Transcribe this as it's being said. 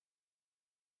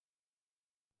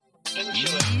Oh,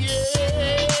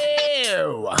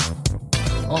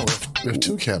 we have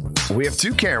two cameras. We have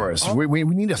two cameras. We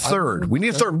need a third. We need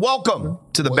a third. Welcome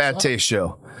to the Bad Taste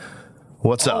Show.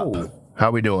 What's up? How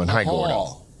we doing? Hi,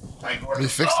 Gordo. Let me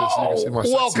fix this so you can see my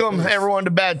sexy Welcome, face. everyone, to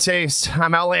Bad Taste.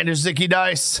 I'm Outlandish Zicky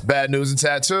Dice. Bad news and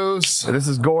tattoos. This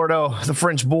is Gordo, the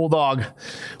French Bulldog.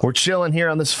 We're chilling here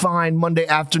on this fine Monday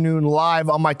afternoon live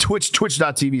on my Twitch,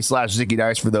 twitch.tv/Zicky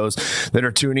Dice for those that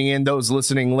are tuning in. Those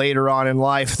listening later on in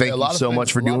life, thank you so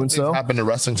much for doing so. Happened to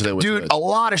wrestling today with Dude, Twitch. a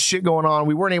lot of shit going on.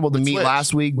 We weren't able to meet Twitch.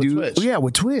 last week, With dude. Twitch. Yeah,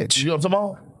 with Twitch. You know what I'm talking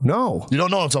about? No. You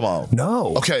don't know what I'm talking about?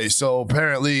 No. Okay, so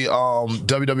apparently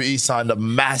WWE signed a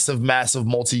massive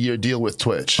multi-year deal with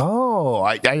Twitch. Oh,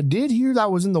 I did hear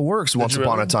that was in the works once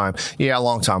upon a time. Yeah, a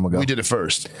long time ago. We did it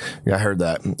first. Yeah, I heard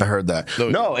that.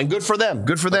 No, and good for them.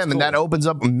 Good for them. cool. And that opens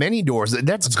up many doors.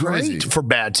 That's great crazy. for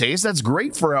Bad Taste. That's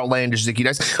great for Outlandish Zicky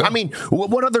Dice. I mean,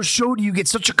 what other show do you get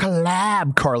such a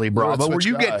collab, Carlie Bravo, where Twitch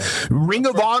you guy. get Ring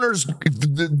of Honors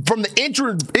from the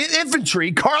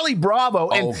infantry, Carlie Bravo,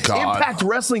 and God. Impact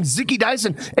Wrestling, Zicky Dice,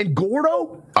 and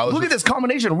Gordo? Look at this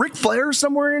combination. Ric Flair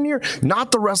somewhere in here.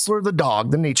 Not the wrestler, the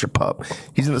dog, the nature pup.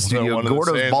 He's in the studio. one of the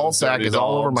Gordo's Sands ball of sack Dirty is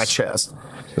all over Dogs. my chest.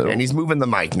 And he's moving the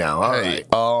mic now. All right.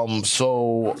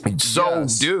 So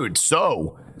yes. Dude,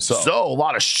 so a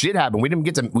lot of shit happened. We didn't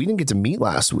get to meet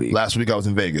last week. Last week I was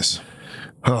in Vegas.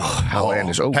 Oh,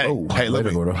 outlandish. Hey,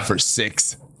 later, look, Gordo. for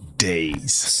 6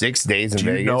 days. 6 days in Do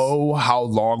Vegas. you know how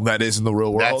long that is in the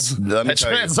real world? Let me That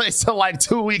tell you. translates to like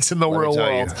 2 weeks in the me real tell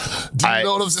world. you. Do you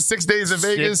know those 6 days in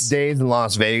Vegas? 6 days in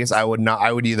Las Vegas. I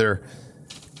would either.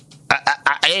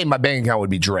 My bank account would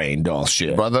be drained. Oh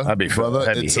shit, Brother, I'd be it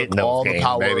hitting took those all the games,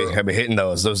 power. baby. I'd be hitting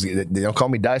those. They don't call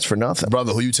me Dice for nothing.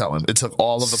 Brother, who you telling? It took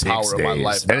all of the 6 power of my days.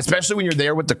 life. And especially when you're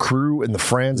there with the crew and the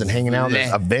friends and hanging out,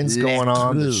 there's events going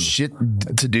on, there's shit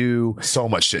to do. So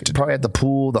much shit to do. Probably at the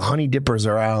pool, the honey dippers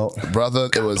are out. Brother,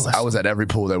 I was at every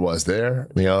pool there was there.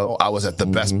 You know, I was at the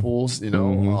best pools, you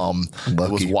know.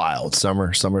 It was wild.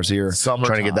 Summer's here. Summertime.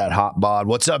 Trying to get that hot bod.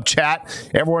 What's up, chat?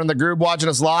 Everyone in the group watching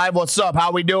us live, what's up?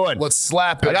 How we doing? Let's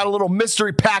slap it. I got a little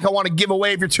mystery pack I want to give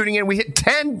away if you're tuning in. We hit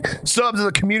 10 subs in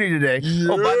the community today.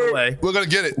 Oh, by the way, We're gonna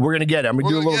get it. we're gonna get it. I'm gonna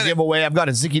do a gonna little get it. giveaway. I've got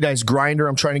a Zicky Dice grinder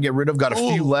I'm trying to get rid of. Got a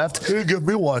few left. Here, give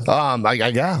me one.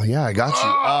 I got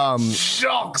you.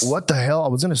 Shucks. What the hell? I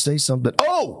was gonna say something.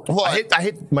 Oh, What? I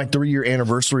hit my 3-year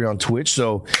anniversary on Twitch.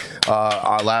 So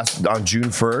on June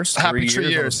 1st. Happy 3 3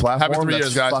 years. years. On this platform. Happy 3 That's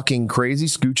years, guys. fucking crazy.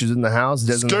 Scooch is in the house.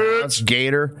 Des in the Scooch. house.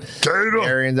 Gator. Gator.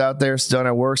 Arian's out there. Still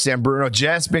at work. San Bruno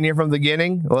Jess been here from the beginning.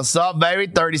 What's up, baby?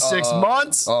 36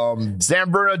 months.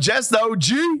 San Bruno Jess, the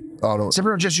OG. Oh, no. San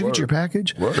Bruno Jess, you get your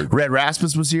package. Word. Red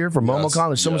Rasmus was here from MomoCon.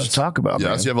 There's so much to talk about,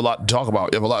 man. Yes, you have a lot to talk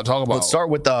about. Let's start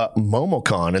with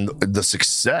MomoCon and the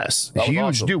success. was Huge,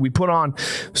 awesome. dude. We put on,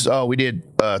 we did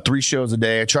 3 shows a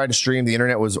day. I tried to stream. The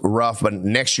internet was rough, but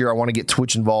next year I want to get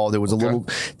Twitch involved. It was a little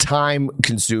time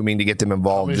consuming to get them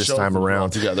involved many this shows time did you around. all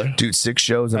together? Dude, 6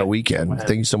 shows in a weekend.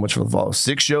 Thank you so much for the follow.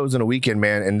 6 shows in a weekend,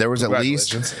 man. And there was at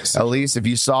least if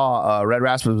you saw Red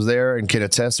Rasmus was there and can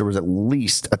attest, there was at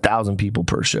least 1,000 people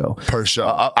per show.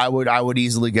 I would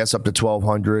easily guess up to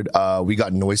 1,200. We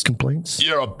got noise complaints.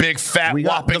 You're a big fat We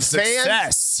got whopping the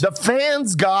success. The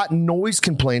fans got noise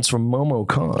complaints from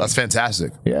MomoCon. That's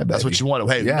fantastic. Yeah, baby. That's what you want.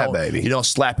 Hey, Yeah, baby. You don't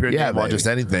slap your name on baby. just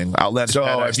anything. Outlandish So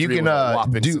Badass if you 3 can was a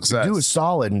whopping do success. a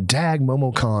solid and tag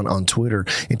MomoCon on Twitter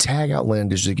and tag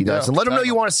Outlandish Zicky Dice and let them know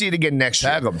you want to see it again next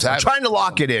year. Tag 'em, tag I'm trying to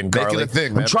lock it in, Make it Carlie. a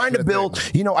thing, I'm man. trying Make to it a build.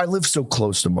 thing. You know, I live so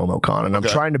close to MomoCon, and I'm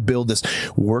trying to build this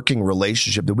working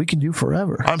relationship that we can do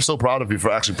forever. I'm so proud of you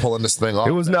for actually pulling this thing off.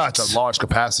 It was at nuts. such a large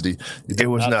capacity. It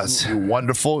was nuts.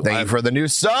 Wonderful. Thank you for the new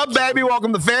sub, baby.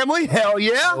 Welcome to the family. Hell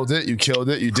yeah. You killed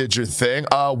it. You did your thing.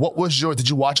 What was did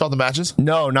you watch all the matches?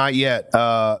 No, not yet.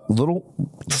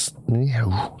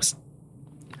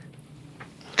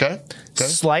 Okay.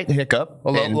 Slight hiccup.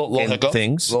 Little in hiccup.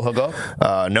 Things. Little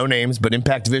hiccup. No names, but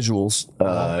Impact Visuals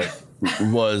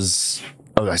was.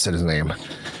 Oh, I said his name.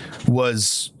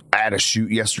 Was at a shoot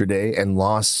yesterday and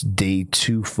lost day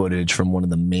 2 footage from one of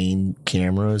the main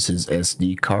cameras. His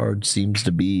SD card seems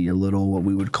to be a little what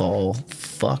we would call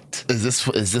fucked. Is this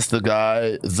the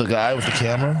guy with the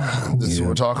camera? This is what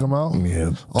we're talking about?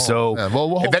 Yeah. Oh, So man.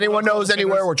 Well, if anyone knows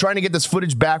anywhere, we're trying to get this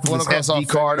footage back from Wanna this cross off SD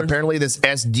card. fingers? Apparently this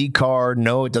SD card,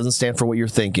 no, it doesn't stand for what you're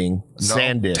thinking.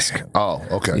 SanDisk. Oh,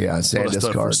 okay. Yeah,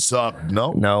 SanDisk card.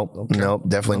 No? No,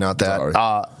 definitely not that.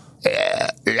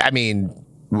 Sorry. I mean,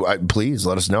 please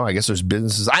let us know. I guess there's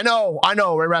businesses. I know.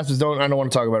 Ray Rasmus I don't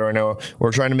want to talk about it right now.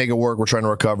 We're trying to make it work. We're trying to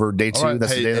recover. Day 2, Right.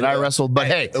 that's the day that I wrestled. But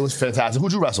hey, it was fantastic.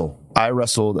 Who'd you wrestle? I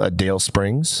wrestled Dale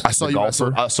Springs. I saw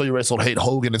you wrestled Hate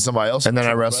Hogan and somebody else. And then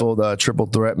I wrestled a triple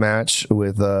threat match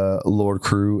with Lord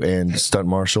Crew and Stunt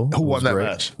Marshall. Who won that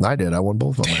match? I did. I won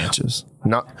both of my matches.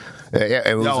 Not. Yeah,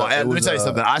 it was. Let me tell you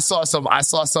something. I saw some.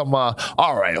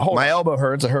 All right, hold on. My elbow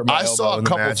hurts. I hurt my elbow. I saw a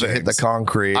couple things. Hit the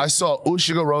concrete. I saw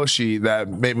Ushigoroshi that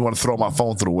made me want to throw my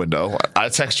phone through the window. I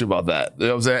texted you about that. You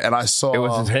know what I'm saying? And I saw it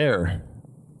was his hair.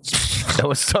 That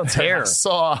was Stunt's hair.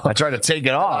 I tried to take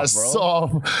it off.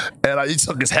 He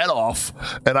took his head off,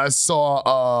 and I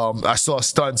saw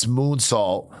Stunt's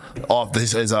moonsault off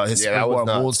his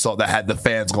moonsault that had the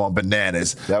fans going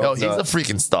bananas. He's a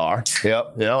freaking star.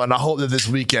 Yep. You know, and I hope that this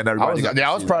weekend everybody.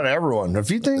 I was proud of everyone. A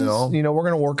few things, we're going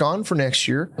to work on for next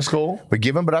year. That's cool.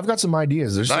 But I've got some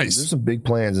ideas. There's some big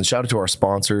plans, and shout out to our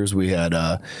sponsors. We had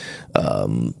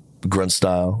Grunt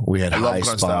Style. We had High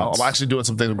Spots. I'm actually doing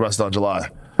some things with Grunt Style in July.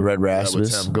 Red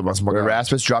Rasmus. Red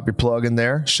Rasmus, drop your plug in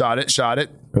there. Shot it.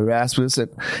 Red Rasmus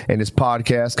and his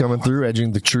podcast coming through,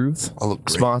 Edging the Truth,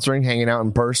 sponsoring, hanging out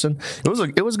in person. It was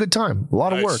a good time, a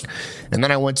lot of work. And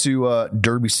then I went to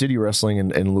Derby City Wrestling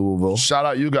in Louisville. Shout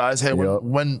out you guys. Hey,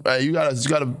 when you got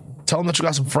to tell them that you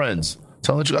got some friends.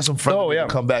 Tell them that you got some friends who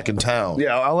come back in town.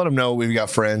 Yeah, I'll let them know we've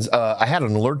got friends. I had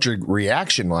an allergic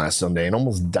reaction last Sunday and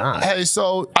almost died. Hey,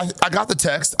 so I got the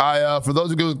text. For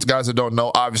those of you guys that don't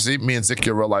know, obviously me and Zicky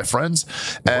are real life friends.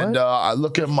 And I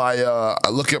look at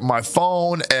my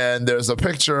phone and there's a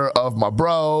picture of my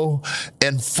bro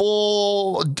in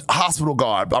full hospital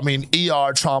garb. I mean,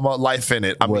 ER trauma, life in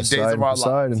it. I mean, days of our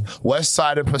lives. West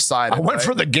Side and Poseidon. I went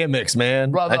for the gimmicks, man.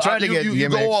 Brother, I tried to get you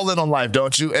go all in on life,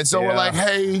 don't you? And so we're like,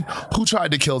 hey, who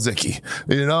tried to kill Zicky?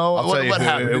 You know, what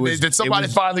happened? Did somebody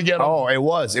finally get him? Oh, it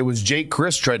was Jake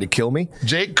Chris tried to kill me.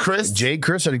 Jake Chris tried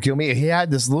to kill me. He had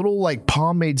this little like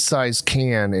pomade sized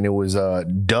can, and it was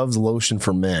Dove's lotion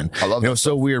for men. I love it. It was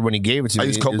so weird when he gave it to me. I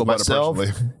use cocoa butter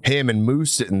personally. Him and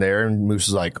Moose sitting there, and Moose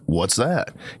was like, "What's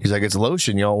that?" He's like, "It's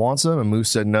lotion. Y'all want some?" And Moose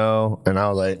said no, and I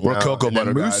was like, "We're cocoa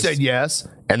butter." Moose said yes,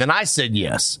 and then I said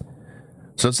yes.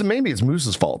 So maybe it's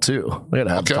Moose's fault too. I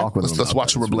gotta have a talk with him. Let's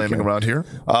watch who we're blaming around here.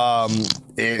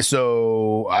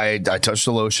 So I touched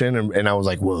the lotion and I was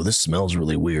like, "Whoa, this smells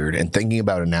really weird." And thinking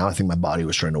about it now, I think my body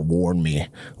was trying to warn me,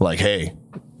 like, "Hey,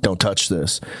 don't touch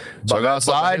this." So I go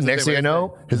outside. Next thing I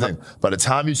know, by the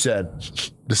time you said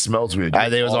this smells weird,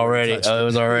 it was already.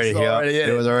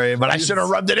 But I should have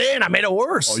rubbed it in. I made it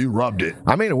worse. Oh, you rubbed it.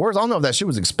 I made it worse. I don't know if that shit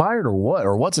was expired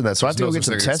or what's in that. So I have to go get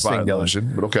some testing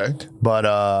done. But okay. But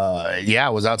I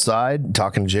was outside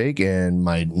talking to Jake, and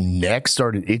my neck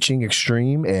started itching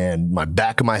extreme, and my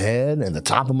back of my head and the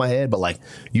top of my head. But like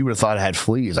you would have thought I had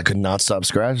fleas. I could not stop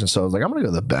scratching. So I was like, I'm gonna go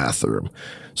to the bathroom.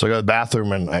 So I go to the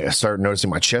bathroom, and I started noticing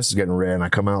my chest is getting red. And I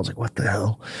come out, I was like, what the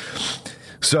hell?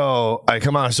 So I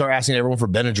come out and start asking everyone for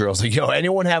Benadryl. I was like, yo,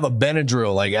 anyone have a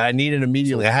Benadryl? Like, I need it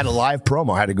immediately. I had a live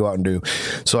promo I had to go out and do.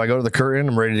 So I go to the curtain.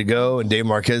 I'm ready to go. And Dave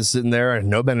Marquez is sitting there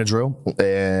and no Benadryl.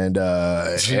 And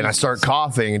I start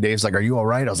coughing. And Dave's like, are you all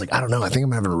right? I was like, I don't know. I think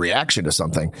I'm having a reaction to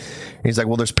something. And he's like,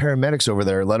 well, there's paramedics over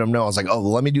there. Let them know. I was like, oh,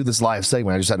 well, let me do this live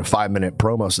segment. I just had a 5-minute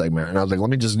promo segment. And I was like,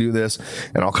 let me just do this.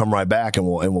 And I'll come right back and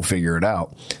we'll figure it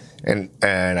out. And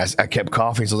I kept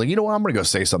coughing. So I was like, you know what? I'm going to go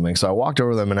say something. So I walked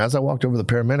over them. And as I walked over the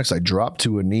paramedics, I dropped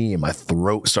to a knee and my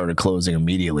throat started closing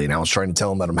immediately. And I was trying to tell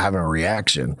them that I'm having a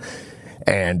reaction.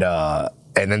 And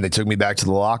then they took me back to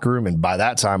the locker room. And by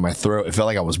that time, my throat, it felt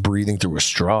like I was breathing through a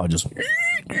straw, just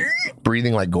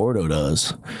breathing like Gordo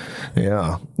does.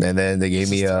 Yeah. And then they gave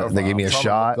me a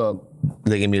shot.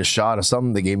 They gave me a shot of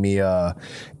something. They gave me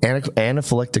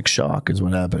anaphylactic shock is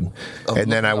what happened.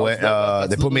 And then I went,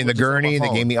 they put me in the gurney. They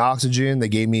gave me oxygen. They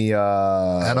gave me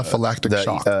anaphylactic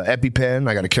shock. EpiPen.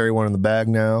 I got to carry one in the bag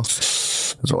now.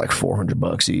 Those are like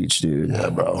 $400 each, dude.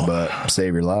 Yeah, bro. But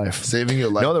save your life. Saving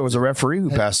your life. No, there was a referee who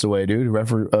passed away, dude.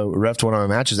 Refed one of my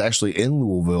matches actually in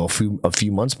Louisville a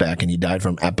few months back, and he died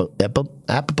from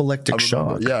apoplectic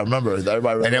shock. Yeah, I remember. He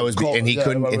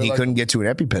couldn't get to an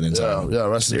EpiPen in time. Yeah,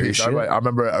 rest in peace. I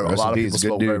remember a lot of people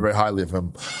spoke very, very highly of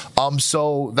him.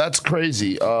 So that's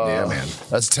crazy. Yeah, man.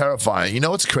 That's terrifying. You know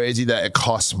what's crazy? That it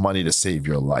costs money to save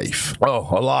your life. Oh,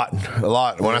 a lot.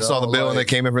 When I saw the bill and they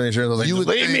came in for the insurance, I was like, just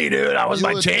leave me, dude. I was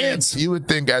my chance. You would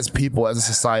think as people, as a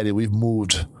society, we've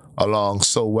moved along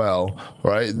so well,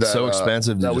 right? That, so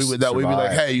expensive that we'd be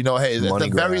like, hey, at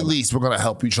the very least, we're going to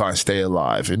help you try and stay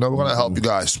alive. We're going to help you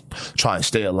guys try and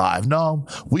stay alive. No,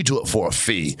 we do it for a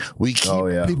fee. We keep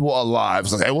people alive.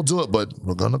 It's like, hey, we'll do it, but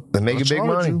we're going to make big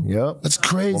money. Yep. That's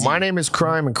crazy. Well, my name is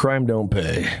Crime, and crime don't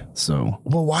pay. So,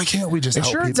 well, why can't we just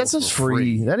help people that's just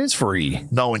free? That is free.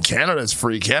 No, in Canada, it's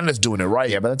free. Canada's doing it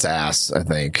right. Yeah, but that's ass, I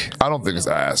think. I don't think it's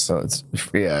ass. So it's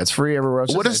free everywhere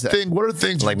else. What are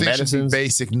things like medicines?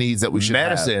 Basic needs needs that we should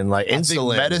medicine, have. like I think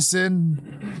insulin,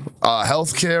 medicine,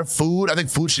 healthcare, food. I think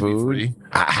food should be free.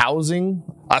 Housing.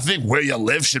 I think where you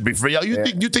live should be free. Yo, you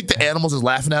think the animals is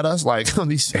laughing at us? Like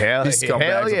these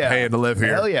scumbags are paying to live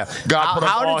here. Hell yeah. God put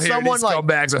us all did here. Someone These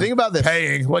scumbags are think about this.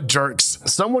 Paying. What jerks.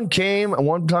 Someone came and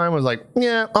one time was like,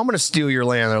 yeah, I'm going to steal your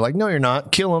land. They're like, no, you're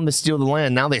not. Kill them to steal the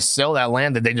land. Now they sell that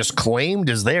land that they just claimed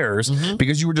as theirs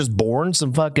because you were just born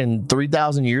some fucking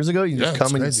 3,000 years ago. You just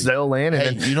come and sell land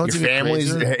and then your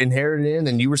family's inherited it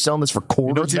and you were selling this for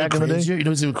quarters back in the day. You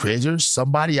know what's even crazier?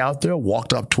 Somebody out there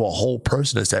walked up to a whole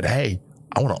person and said, hey,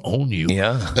 I want to own you.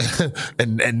 Yeah.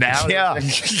 and now. Yeah.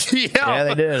 Yeah,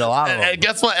 they did. A lot of them. And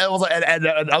guess what? It was like, and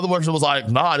the other person was like,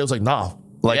 nah. And it was like, nah.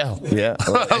 Like, yeah.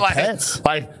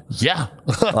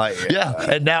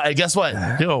 And now, and guess what?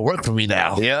 You're gonna work for me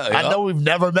now. Yeah. I know we've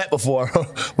never met before,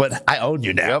 but I own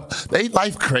you now. Ain't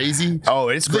life crazy? Oh,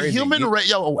 it's crazy. The human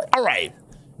race, all right.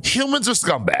 Humans are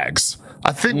scumbags.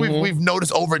 I think we've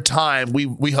noticed over time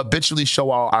we habitually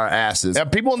show our asses. Yeah,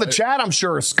 people in the chat, I'm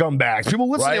sure, are scumbags. People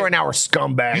listening right now are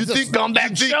scumbags. You think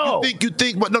scumbag show? You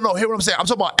think? But no. Hear what I'm saying? I'm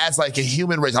talking about as like a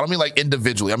human race. I don't mean like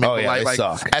individually. I mean like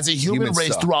as a human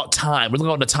race throughout time. We're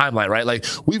looking on the timeline, right? Like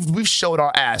we've showed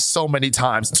our ass so many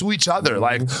times to each other.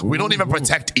 Like we don't even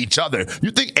protect each other.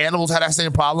 You think animals had that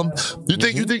same problem? You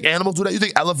think animals do that? You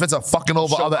think elephants are fucking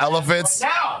over other elephants?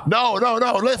 No.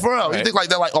 For real. You think like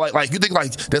they're like you think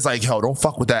like there's like, yo, don't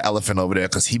fuck with that elephant over there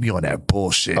because he be on that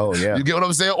bullshit. Oh, yeah. You get what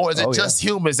I'm saying? Or is it just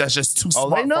humans that's just too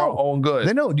smart for our own good?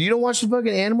 They know. Do you don't watch the fucking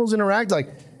animals interact? Like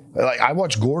I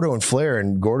watch Gordo and Flair,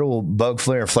 and Gordo will bug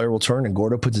Flair, and Flair will turn, and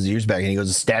Gordo puts his ears back, and he goes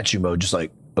to statue mode, just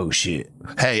like, oh shit.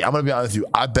 Hey, I'm gonna be honest with you.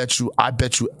 I bet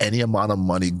you any amount of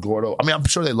money, Gordo. I mean, I'm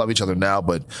sure they love each other now,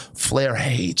 but Flair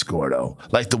hates Gordo.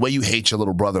 Like the way you hate your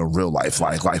little brother in real life.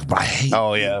 Like I hate.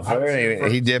 Oh yeah, Flair,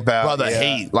 he dip out. Brother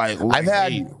hate. Like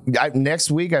next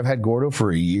week I've had Gordo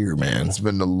for a year, man. It's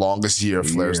been the longest year of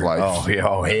Flair's life. Oh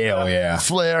hell yeah.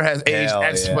 Flair has aged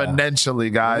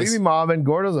exponentially, guys. We be mobbing.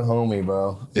 Gordo's a homie,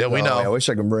 bro. Yeah, we know. Man, I wish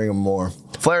I could bring him more.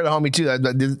 Flair's a homie too.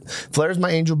 Flair's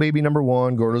my angel baby number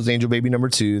 1. Gordo's angel baby number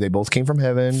 2. They both came from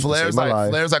heaven. Flair's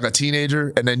like a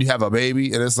teenager, and then you have a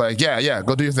baby, and it's like, yeah,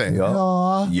 go do your thing.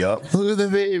 Yup. Look at the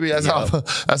baby. That's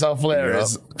how Flair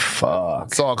is. Fuck.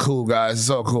 It's all cool, guys. It's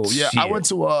all cool. Yeah, I went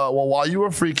to while you were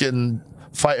freaking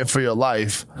fighting for your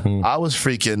life, I was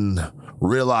freaking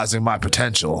realizing my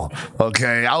potential.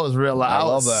 Okay, I love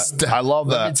that.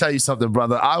 Let me tell you something,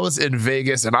 brother. I was in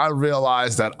Vegas and I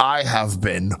realized that I have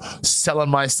been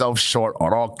selling myself short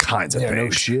on all kinds of things.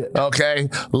 No shit. Okay,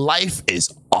 life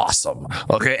is awesome.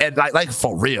 Okay, and like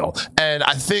for real. And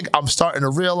I think I'm starting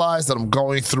to realize that I'm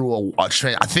going through a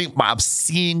trend. I think I'm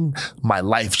seeing my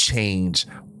life change.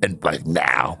 And like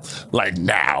now,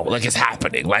 it's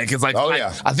happening. Like it's like,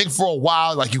 I think for a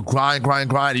while, like you grind,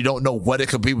 you don't know what it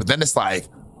could be, but then it's like,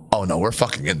 oh no, we're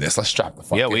fucking in this. Let's strap the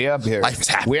fuck in. We up here. Life is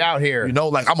happening. We out here. You know,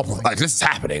 like this is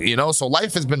happening, you know? So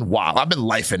life has been wild. I've been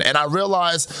lifing. And I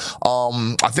realized,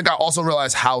 I think I also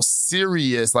realized how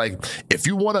serious, like, if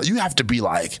you have to be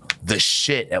like the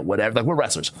shit at whatever. Like we're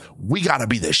wrestlers. We gotta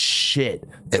be the shit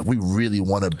if we really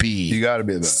want to be. You gotta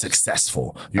be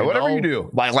successful. Whatever you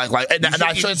do. And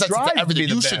I should strive everything.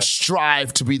 You should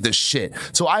strive to be the shit.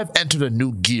 So I've entered a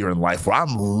new gear in life where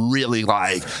I'm really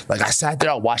like I sat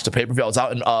there, I watched the pay-per-view. I was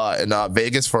out in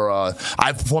Vegas for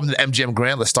I performed in MGM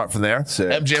Grand. Let's start from there. Sick.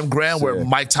 MGM Grand, where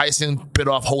Mike Tyson bit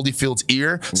off Holyfield's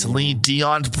ear. Celine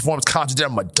Dion performed concert there.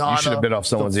 Madonna. You should have bit off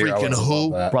someone's ear. Freaking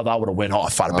who, brother? I would have went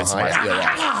off. I'd have bit somebody's ear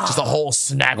off. Just a whole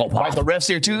snaggle pop. Like the refs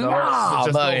here too.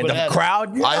 The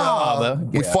crowd. We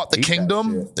fought the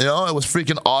Kingdom. You know, it was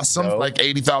freaking awesome. Dope. Like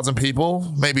 80,000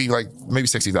 people, maybe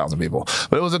 60,000 people.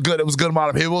 But it was a good amount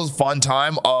of people. It was a fun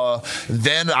time.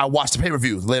 Then I watched the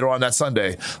pay-per-view later on that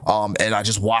Sunday. And I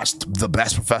just watched the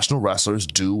best professional wrestlers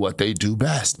do what they do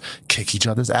best, kick each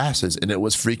other's asses. And it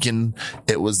was a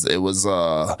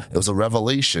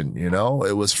revelation, you know?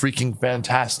 It was freaking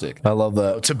fantastic. I love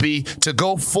that. To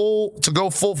go full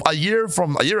a year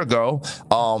ago,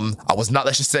 I was not,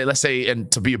 let's say,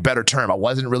 and to be a better term, I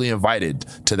wasn't really invited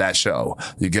to that show.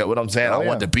 You get what I'm saying? I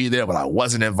wanted to be there, but I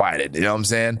wasn't invited. You know what I'm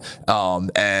saying?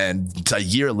 And a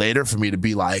year later for me to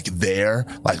be like there,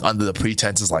 like under the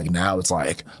pretenses, like now it's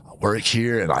like, work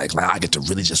here and like I get to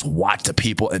really just watch the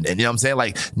people and you know what I'm saying?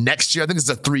 Like next year, I think it's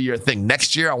a 3-year thing.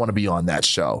 Next year I want to be on that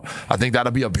show. I think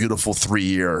that'll be a beautiful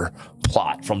 3-year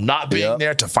plot from not being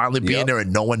there to finally being there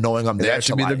and no one knowing I'm there. That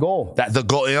should be the goal. The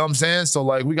goal, you know what I'm saying? So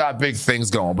like we got big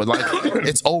things going, but like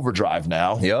it's overdrive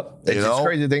now. Yep. It's a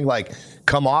crazy thing. Like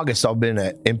come August, I've been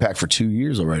at Impact for 2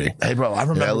 years already. Hey, bro, I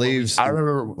remember. I was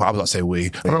going to say we.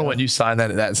 I remember when you signed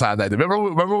that.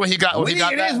 Remember when he got that?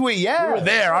 Yeah. We were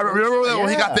there. I remember when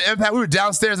he got the Impact. We were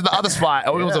downstairs in the other spot.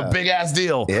 It was a big ass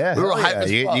deal. Yeah. We were hyped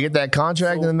as you fuck. get that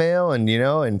contract in the mail, and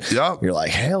you're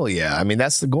like, hell yeah. I mean,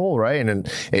 that's the goal, right?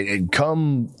 And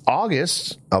come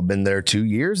August, I've been there 2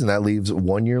 years, and that leaves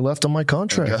 1 year left on my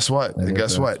contract. And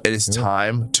guess what? It is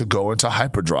time to go into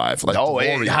hyperdrive.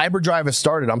 Hyperdrive has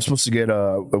started. I'm supposed to get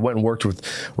I went and worked with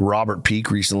Robert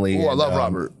Peak recently. Oh, I love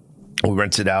Robert. We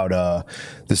rented out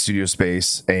the studio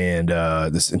space and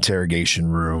this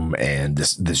interrogation room and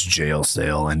this jail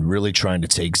cell, and really trying to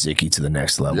take Zicky to the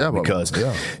next level because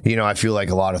I feel like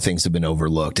a lot of things have been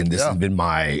overlooked, and this has been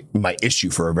my issue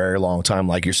for a very long time.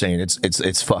 Like you're saying,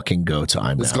 it's fucking go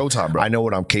time now. It's go time, bro. I know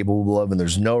what I'm capable of, and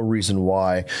there's no reason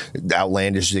why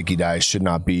outlandish Zicky Dice should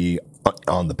not be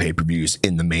on the pay-per-views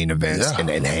in the main events and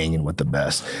hanging with the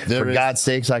best. For God's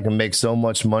sakes, I can make so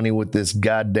much money with this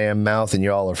goddamn mouth, and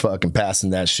y'all are fucking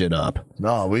passing that shit up.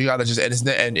 No, we gotta just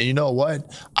and you know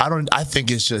what? I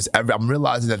think it's just I'm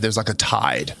realizing that there's like a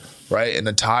tide, right? And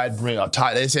the tide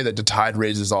they say that the tide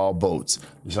raises all boats.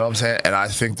 You know what I'm saying? And I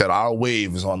think that our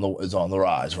wave is on the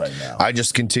rise right now. I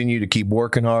just continue to keep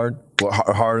working harder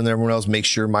than everyone else. Make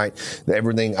sure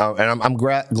everything. And I'm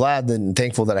glad and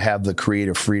thankful that I have the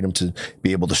creative freedom to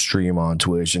be able to stream on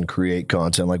Twitch and create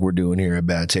content like we're doing here at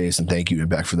Bad Taste. And thank you,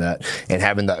 Impact, for that. And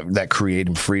having that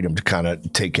creative freedom to kind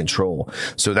of take control.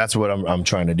 So that's what I'm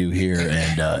trying to do here,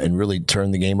 and really turn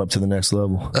the game up to the next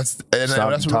level.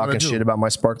 Stop talking shit about my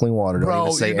sparkling water. Don't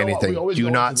even say anything.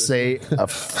 Do not say a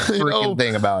freaking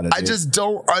thing about it. I just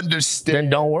don't understand. Then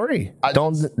don't worry.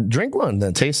 Don't drink one.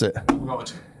 Then taste it. I'm going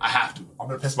to. I have to. I'm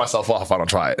going to piss myself off if I don't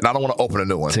try it. And I don't want to open a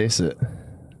new one. Taste it.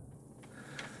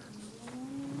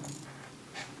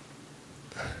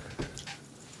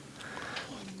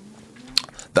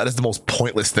 That is the most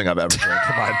pointless thing I've ever drank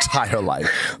in my entire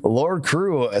life. Lord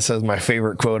Crew says my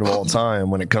favorite quote of all time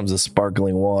when it comes to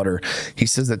sparkling water. He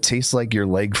says it tastes like your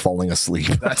leg falling asleep.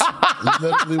 That's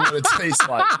literally what it tastes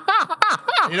like.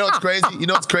 You know what's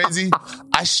crazy?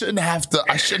 I shouldn't have to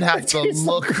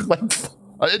look like.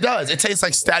 It does. It tastes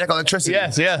like static electricity.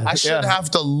 Yes, yeah. I shouldn't have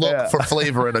to look for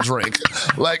flavor in a drink.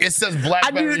 Like it says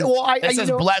blackberry. It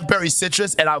says blackberry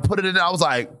citrus, and I put it in. I was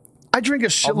like, I drink a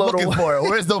shitload of for it.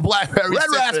 Where's the blackberry Red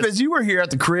citrus? Raspberries, you were here at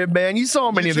the crib, man. You saw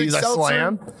how many of these I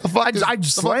slam. I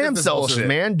slam seltzers,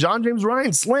 man. John James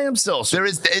Ryan slam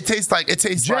seltzers. It tastes like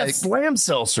slam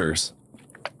seltzers.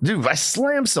 Dude, I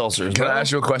slam seltzers. Can I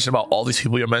ask you a question about all these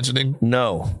people you're mentioning?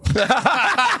 No.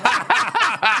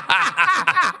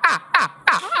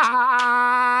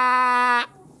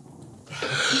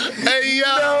 Hey,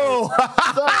 yo. No.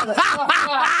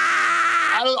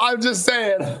 I'm just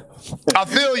saying. I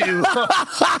feel you.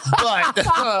 But.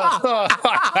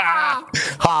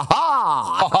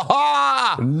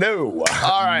 No.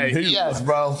 All right. Yes,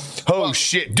 bro. Oh,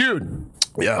 shit. Dude.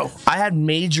 Yo. I had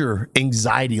major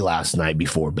anxiety last night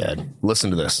before bed. Listen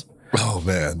to this. Oh,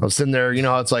 man. I was sitting there,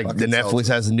 it's like the Netflix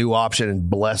has a new option, and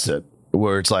bless it,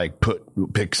 where it's like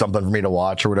pick something for me to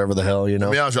watch or whatever the hell, To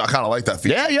be honest with you, I kind of like that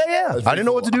feature. Yeah. I didn't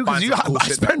know what to do because I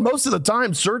spend most of the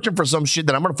time searching for some shit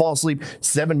that I'm going to fall asleep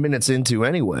 7 minutes into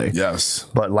anyway. Yes.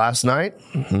 But last night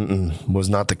was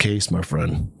not the case, my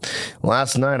friend.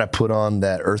 Last night I put on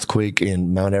that earthquake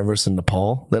in Mount Everest in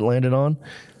Nepal that landed on.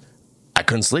 I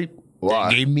couldn't sleep. Why?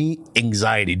 It gave me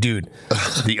anxiety, dude.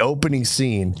 The opening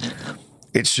scene.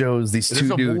 It shows these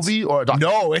two dudes. Movie or a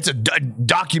documentary? No, it's a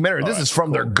documentary. This is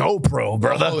from their GoPro,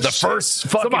 brother. Oh, the shit. first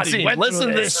fucking Somebody scene. went Listen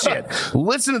to through this shit.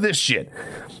 Listen to this shit.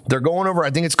 They're going over,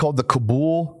 I think it's called the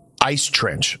Kabul Ice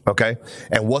Trench, okay?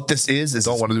 And what this is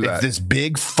Don't want to do that. it's this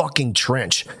big fucking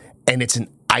trench, and it's an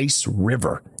ice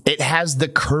river. It has the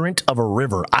current of a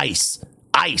river. Ice,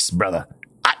 brother.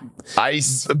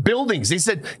 Ice buildings. He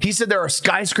said there are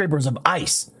skyscrapers of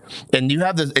ice. And you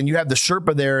have the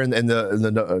Sherpa there and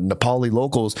the Nepali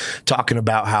locals talking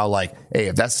about how, like, hey,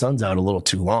 if that sun's out a little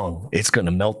too long, it's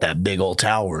gonna melt that big old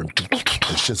tower and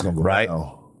It's just gonna go right.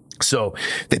 down. So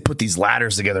they put these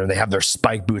ladders together and they have their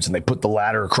spike boots and they put the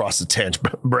ladder across the tent.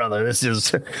 Brother,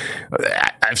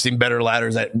 I've seen better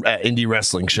ladders at indie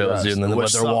wrestling shows than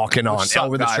what they're walking on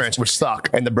over the trench, which suck.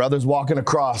 And the brother's walking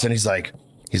across and he's like,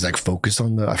 focus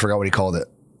on I forgot what he called it.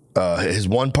 His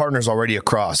one partner's already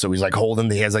across, so he's like holding.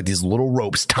 He has like these little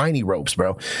ropes, tiny ropes,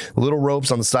 bro, little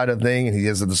ropes on the side of the thing, and he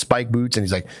has the spike boots, and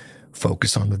he's like,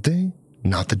 focus on the thing,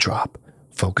 not the drop.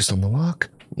 Focus on the lock,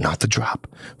 not the drop.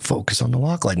 Focus on the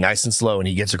lock, like nice and slow. And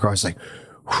he gets across, like,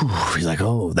 He's like,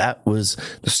 oh, that was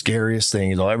the scariest thing.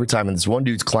 He's all every time. And this one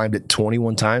dude's climbed it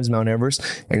 21 times, Mount Everest.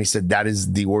 And he said that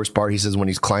is the worst part. He says when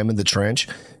he's climbing the trench,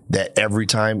 that every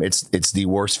time it's the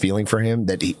worst feeling for him,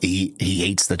 that he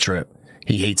hates the trip.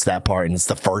 He hates that part. And it's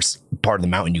the first part of the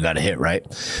mountain you got to hit, right?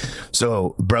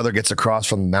 So brother gets across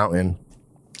from the mountain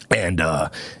and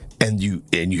you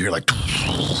hear like,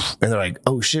 and they're like,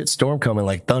 oh shit, storm coming,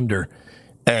 like thunder.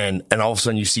 And all of a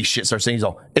sudden you see shit start saying, he's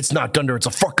all, it's not thunder, it's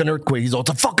a fucking earthquake. He's all,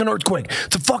 it's a fucking earthquake.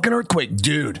 It's a fucking earthquake.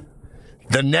 Dude,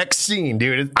 the next scene,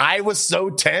 dude, I was so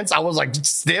tense. I was like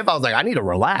stiff. I was like, I need to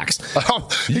relax.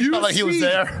 You felt like he was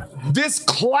there. This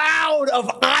cloud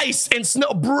of ice and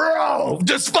snow, bro,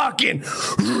 just fucking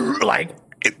like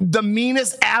the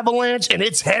meanest avalanche, and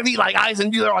it's heavy like ice,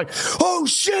 and they're like, oh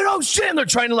shit, and they're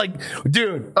trying to like,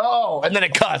 dude, and then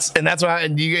it cuts, and that's why,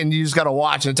 and you just gotta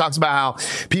watch, and it talks about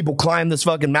how people climb this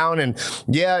fucking mountain, and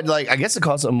yeah, like I guess it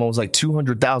costs almost like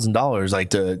 $200,000 like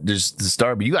to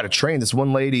start, but you got to train. This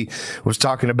one lady was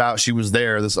talking about, she was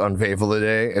there this unfaithful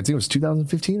day, I think it was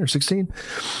 2015 or 16,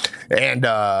 and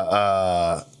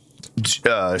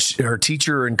her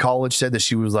teacher in college said that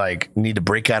she was like need to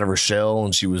break out of her shell,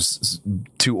 and she was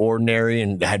too ordinary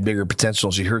and had bigger potential.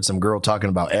 She heard some girl talking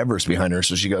about Everest behind her,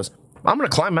 so she goes, I'm gonna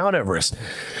climb Mount Everest.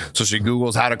 So she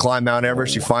Googles how to climb Mount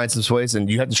Everest. She finds some ways, and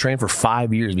you have to train for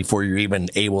 5 years before you're even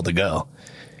able to go.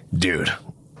 Dude,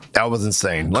 that was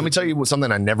insane. Let me tell you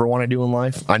something I never want to do in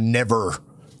life. I never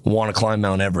want to climb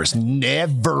Mount Everest.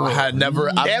 Never in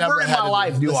my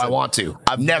life do I want to.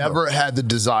 I've never had the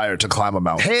desire to climb a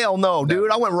mountain. Hell no, dude.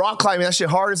 I went rock climbing. That shit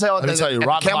hard as hell. Let me tell you,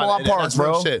 rock Camelot Park,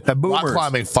 bro. Rock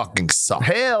climbing fucking sucks.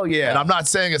 Hell yeah. And I'm not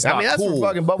saying it's not cool.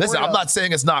 Listen, I'm not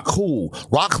saying it's not cool.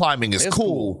 Rock climbing is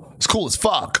cool. It's cool as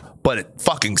fuck, but it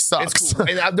fucking sucks. Cool.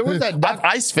 And there was that I've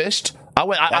ice fished.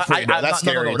 That's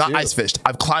scary. Not ice fished.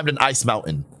 I've climbed an ice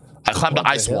mountain. I climbed an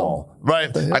ice wall,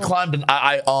 right? I climbed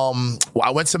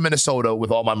I went to Minnesota with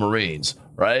all my Marines,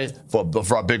 right? For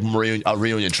a big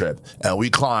reunion trip. And we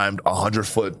climbed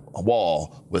 100-foot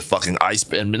wall with fucking ice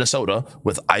in Minnesota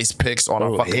with ice picks on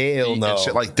our fucking feet and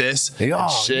shit like this.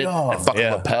 And shit. And fucking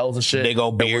lapels and shit. Big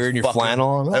old beard and your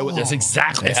flannel. That's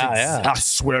exactly. I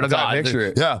swear to God. Picture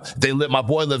it. Yeah. My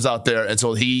boy lives out there. And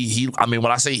so when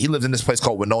I say he lives in this place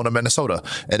called Winona, Minnesota,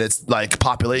 and it's like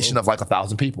population of like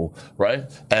 1,000 people, right?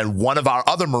 And one of our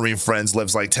other Marine friends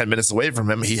lives like 10 minutes away from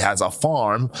him. He has a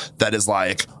farm that is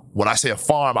like, when I say a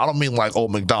farm, I don't mean like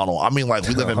old McDonald. I mean like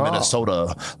we live in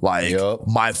Minnesota. Like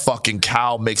my fucking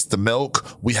cow makes the milk.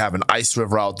 We have an ice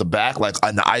river out the back. Like,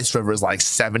 and the ice river is like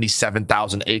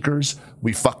 77,000 acres.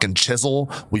 We fucking chisel.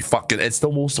 It's the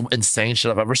most insane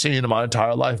shit I've ever seen in my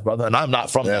entire life, brother. And I'm not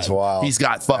from that. That's wild. He's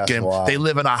got fucking, they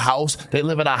live in a house,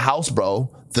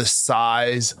 bro, the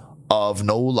size of,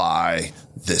 no lie,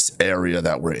 this area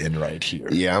that we're in right here.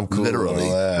 Yeah, I'm cool. Literally,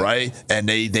 right? And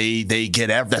they get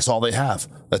that's all they have.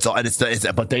 That's all. And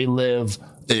but they live.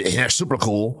 They're super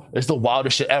cool. It's the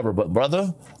wildest shit ever. But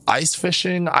brother, ice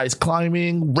fishing, ice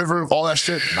climbing, river, all that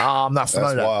shit. Nah, I'm not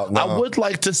familiar with that. No. I would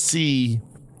like to see.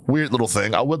 Weird little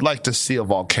thing. I would like to see a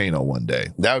volcano one day.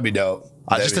 That would be dope.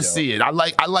 Just to see it.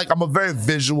 I'm a very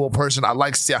visual person. I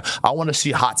want to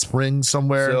see hot springs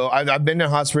somewhere. So I've been to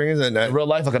hot springs and in real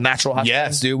life, like a natural hot spring.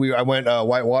 Yes, dude. I went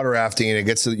white water rafting, and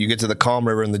you get to the calm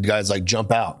river, and the guys like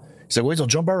jump out. He's like, wait till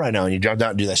jump out right now. And you jumped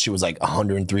out and do that shit was like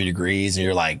 103 degrees. And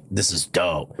you're like, this is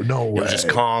dope. No way. It was just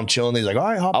calm, chilling. He's like, all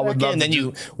right, hop back in. And then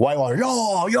you white water.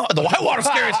 Yo. The white water's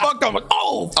scary as fuck. I'm like,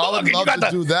 oh, fuck. I would love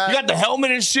to do that. You got the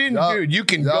helmet and shit. Dude, you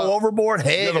can go overboard.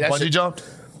 Hey, you ever bungee jumped?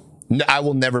 No, I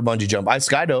will never bungee jump. I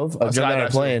skydove. I've jumped out of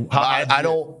a plane. I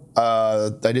don't. I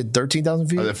did 13,000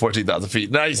 feet. I did 14,000 feet.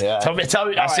 Nice. Yeah. Tell me.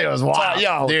 That shit was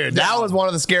wild. Dude, that was one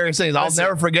of the scariest things. I'll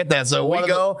never forget that. So we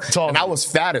go, and I was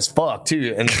fat as fuck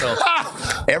too. And so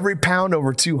every pound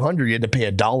over 200, you had to pay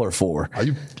 $1 for.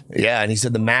 Yeah, and he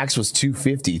said the max was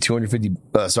 250.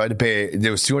 So I had to pay.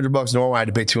 There was $200 normal. I had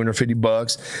to pay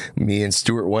 $250. Me and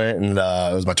Stuart went, and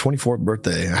it was my 24th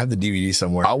birthday. I have the DVD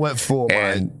somewhere. I went for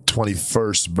my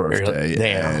 21st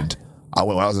birthday, and I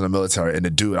went when I was in the military, and the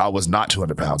dude, I was not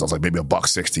 200 pounds. I was like maybe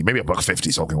 $160, maybe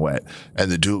 $150 soking wet.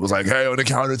 And the dude was like, hey, on the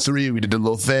count of 3, we did the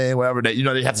little thing, whatever. They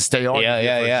have to stay on.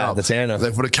 Yeah. The Tana.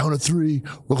 Like, for the count of 3,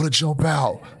 we're going to jump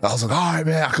out. And I was like, all right,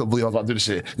 man. I couldn't believe I was about to do this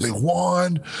shit. He's like,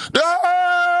 1.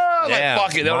 Ah! Yeah, like,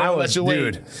 fuck it. They don't let you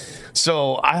win. Dude.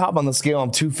 So I hop on the scale.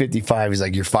 I'm 255. He's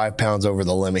like, you're 5 pounds over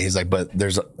the limit. He's like, but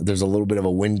there's a little bit of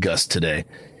a wind gust today.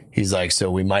 He's like, so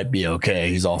we might be okay.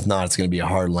 He's off. Not. It's going to be a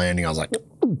hard landing. I was like,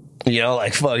 You know,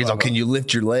 like fuck. He's like, can you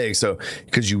lift your leg? So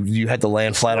because you had to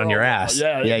land flat on your ass.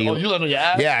 Yeah. You land on your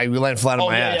ass. Yeah, you land flat on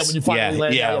my ass. Yeah, when you finally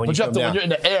land. Yeah, when but you have to, when you're in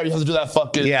the air, you have to do that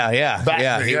fucking. Yeah.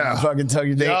 Fucking tuck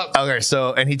your thing. Okay,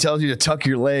 so and he tells you to tuck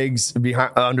your legs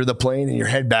behind under the plane and your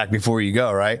head back before you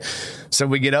go. Right. So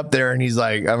we get up there and he's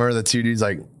like, I remember the two dudes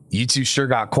like, you two sure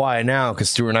got quiet now because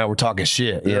Stuart and I were talking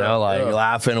shit, you know, like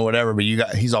laughing or whatever. But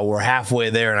he's all, we're halfway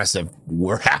there. And I said,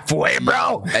 we're halfway,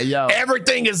 bro. Hey, yo.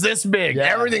 Everything is this big.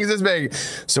 Yeah. Everything is this big.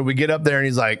 So we get up there and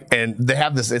he's like, and they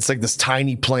have this, it's like this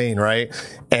tiny plane, right?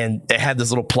 And it had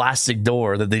this little plastic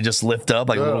door that they just lift up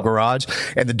like a little garage.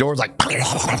 And the door's like,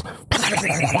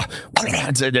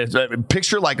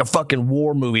 picture like a fucking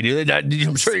war movie, dude.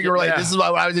 I'm sure you're like, this is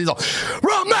what I was. He's like,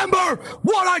 remember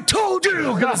what I told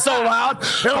you. Because it's so loud.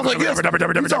 And I was like, yeah,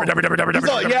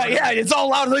 it's all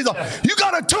loud. And he's like, you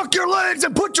gotta tuck your legs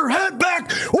and put your head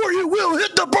back, or you will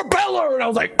hit the propeller. And I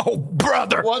was like, oh,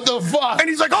 brother, what the fuck? And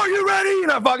he's like, are you ready?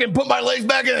 And I fucking put my legs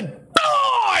back in.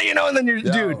 You know, and then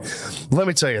dude, let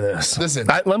me tell you this. Listen,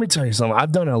 let me tell you something.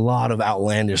 I've done a lot of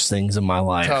outlandish things in my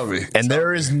life. Tell me. And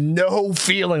there is no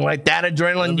feeling like that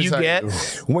adrenaline you get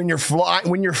when you're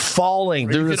when you're falling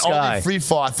through the sky. You can only free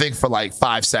fall, I think, for like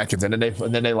 5 seconds, and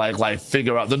then they like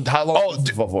figure out how long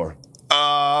you fall for.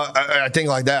 I think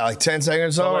like that, like 10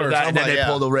 seconds or something. And then they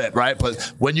pull the rip, right?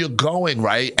 But when you're going,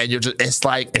 right, and you're just, it's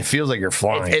like, it feels like you're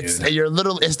flying. It's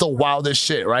the wildest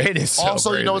shit, right? It is so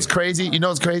also, crazy. You know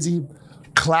what's crazy?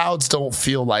 Clouds don't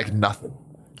feel like nothing.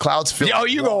 Clouds feel. Oh,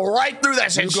 you go right through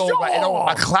that shit.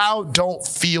 A cloud don't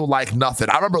feel like nothing.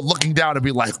 I remember looking down and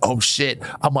be like, "Oh shit,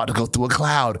 I'm about to go through a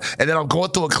cloud," and then I'm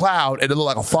going through a cloud and it looked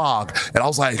like a fog, and I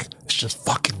was like, "It's just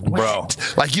fucking wet. Bro."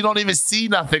 Like you don't even see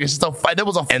nothing. It's just it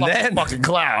was a fucking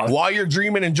cloud. While you're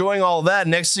dreaming, enjoying all that,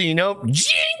 next thing you know,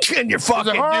 jink, and you're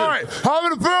fucking. Like, all right, I'm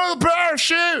gonna build the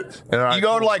parachute. And you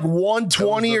go to like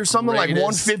 120 or something, like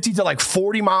 150 to like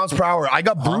 40 miles per hour. I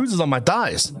got bruises on my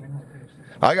thighs.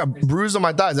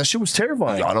 That shit was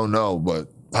terrifying. I don't know, but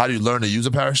how do you learn to use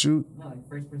a parachute? No, like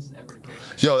first person ever to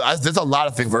parachute. Yo, there's a lot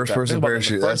of things. First person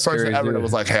parachute. First person ever that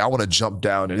was like, hey, I want to jump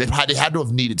down. And they had to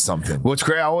have needed something. What's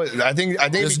great? I think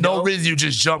there's no reason you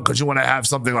just jump because you want to have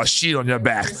something like sheet on your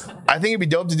back. I think it'd be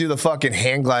dope to do the fucking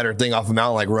hang glider thing off a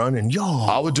mountain, like run and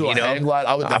I would do a hang glide.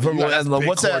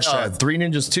 What's that? 3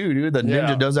 Ninjas 2, dude. The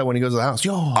ninja does that when he goes to the house.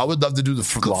 I would love to do the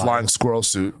flying squirrel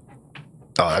suit.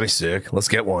 Oh, that'd be sick. Let's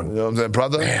get one. You know what I'm saying,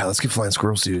 brother? Yeah, let's get flying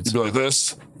squirrel suits. You'd be like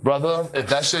this, brother. If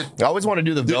that shit, I always want to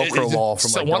do the Velcro wall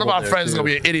from. So one of my friends is gonna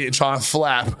be an idiot trying to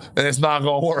flap, and it's not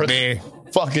gonna work. Me,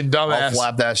 fucking dumbass. I'll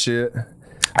flap that shit.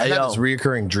 I had this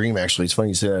reoccurring dream. Actually, it's funny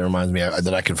you say that. It reminds me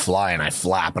that I can fly and I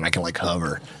flap and I can like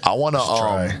hover. I want to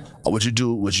try. Would you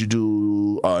do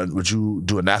a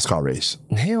NASCAR race?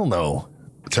 Hell no.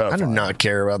 Terrifying. I do not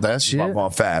care about that shit. I'm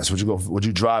going fast. Would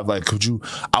you drive I want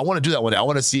to do that one day. I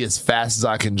want to see as fast as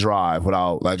I can drive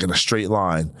without like in a straight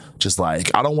line. Just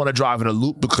like I don't want to drive in a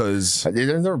loop because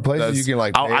there's no places you can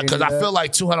like. Because I feel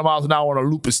like 200 miles an hour on a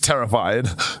loop is terrifying.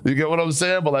 You get what I'm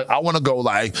saying? But like I want to go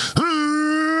like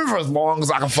for as long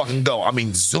as I can fucking go. I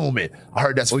mean, zoom it. I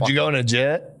heard that's. Would you go in a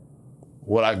jet?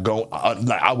 Would I go?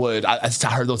 I would. I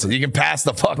heard those. You can pass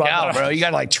the fuck out, bro. You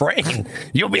gotta like train.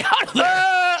 You'll be out of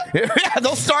there. Yeah,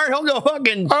 they'll start. He'll go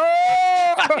fucking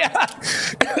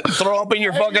throw up in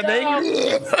your fucking thing.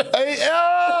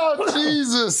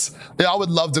 Jesus. Yeah, I would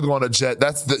love to go on a jet.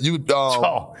 That's the G1,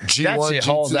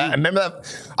 G2. Remember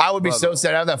that? I would be so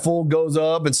sad. How that fool goes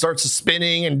up and starts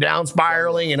spinning and down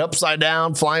spiraling and upside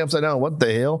down, flying upside down. What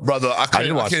the hell, brother? I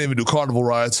can't even do carnival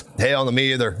rides. Hell to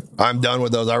me either. I'm done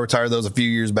with those. I retired those a few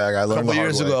years back. I learned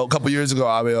a couple years ago.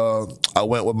 I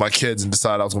went with my kids and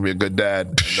decided I was going to be a good dad.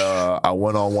 And, I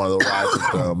went on one of the rides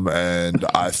with them, and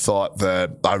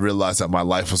I realized that my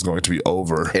life was going to be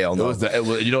over. Hell no!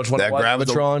 You know which one? That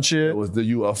Gravitron shit. It was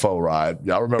the UFO ride.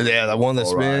 Y'all remember? Yeah, the one that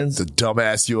spins. The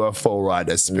dumbass UFO ride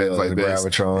that spins like this.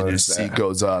 Gravitron. And your seat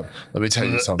goes up. Let me tell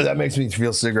you something. That makes me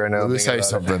feel sick right now. Let me tell you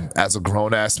something. As a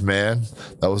grown ass man,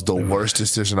 that was the worst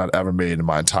decision I'd ever made in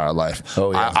my entire life.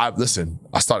 Oh yeah.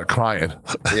 I started crying.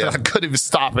 Yeah. I couldn't even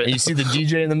stop it. And you see the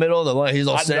DJ in the middle. He's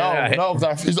all sad. No,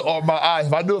 because he's on my eyes.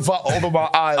 If I knew if I opened my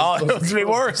eyes, it was be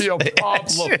worse.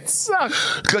 That shit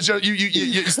sucks. Because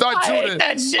you start tuning.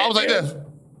 I was like this.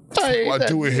 What I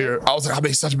do it here? I was like, I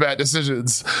made such bad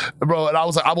decisions, bro. And I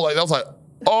was like,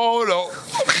 oh no.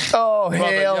 Oh,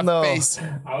 hell no. Face.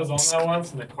 I was on that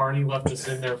once, and the Carnie left us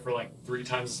in there for like 3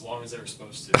 times as long as they were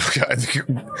supposed to. Okay.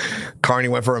 Carnie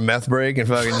went for a meth break and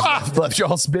fucking just left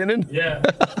y'all spinning? Yeah.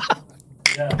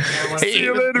 Yeah. He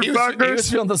was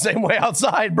feeling the same way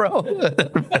outside, bro.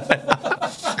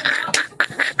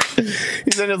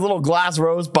 He's in his little glass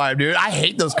rose pipe, dude. I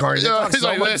hate those carnies. Yeah, he's so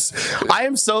like much. this. I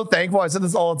am so thankful. I said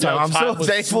this all the time. I'm so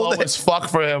thankful as fuck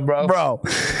for him, bro.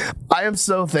 I am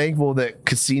so thankful that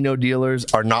casino dealers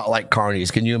are not like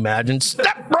carnies. Can you imagine?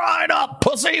 Step right up,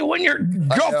 pussy, when your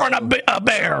girlfriend a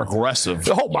bear. Aggressive.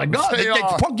 Oh my God, they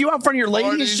punk you out in front of your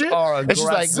lady and shit. And she's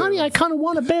like, honey, I kind of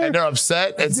want a bear. And they're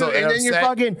upset. And then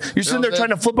you're sitting there trying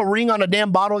to flip a ring on a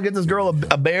damn bottle and get this girl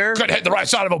a bear. Couldn't hit the right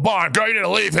side of a barn. Girl, you need to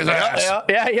leave his ass.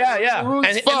 Yeah.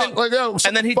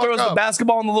 And then he throws the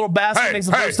basketball in the little basket and makes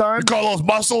the first time. You call those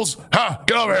muscles? Huh?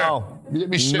 Get over here. You get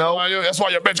me shit on you. That's why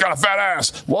your bitch got a fat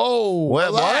ass. Whoa.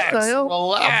 Relax. What the hell?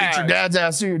 Relax. I beat your dad's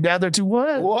ass too. Your dad there too.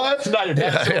 What? Not your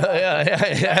dad.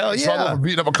 Yeah. Hell yeah. Struggle for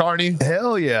beating up a carny.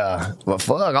 Hell yeah. Well,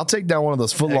 fuck. I'll take down one of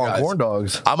those foot-long corn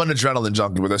dogs. I'm an adrenaline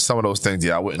junkie, but there's some of those things.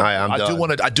 Yeah, I wouldn't. I do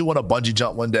want to bungee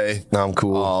jump one day. I'm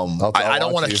cool. I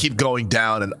don't want to keep going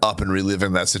down and up and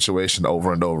reliving that situation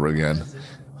over and over again.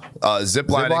 Zip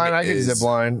lining. I can zip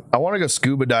line. I want to go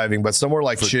scuba diving, but somewhere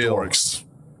like chill. Dorks.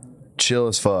 Chill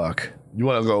as fuck. You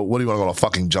want to go? What do you want to go on a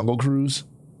fucking jungle cruise?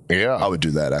 Yeah, I would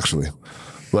do that actually.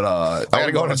 But I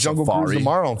gotta go on a jungle cruise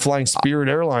tomorrow. I'm flying Spirit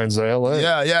Airlines to LA.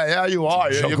 Yeah. You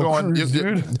are. You're going. You're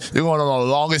going on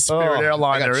the longest Spirit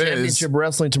airline there is. Championship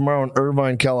wrestling tomorrow in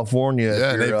Irvine, California.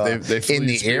 Yeah, they flew in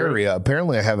the area.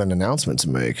 Apparently, I have an announcement to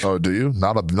make. Oh, do you?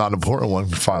 Not an important one.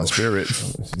 Fine, Spirit.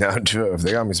 Not true. If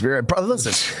they got me Spirit,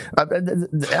 listen.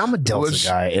 I'm a Delta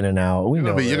guy, in and out. We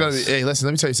know. You're gonna be. Hey, listen.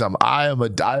 Let me tell you something. I am a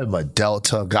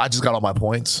Delta guy. I just got all my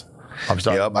points. I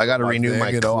got to renew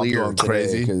my clear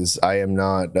crazy because I am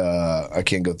not. I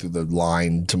can't go through the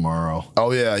line tomorrow.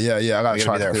 Oh yeah. I got to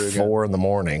try be there at 4 in the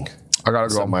morning. I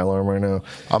gotta go on my alarm right now.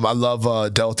 I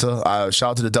love Delta.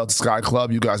 Shout out to the Delta Sky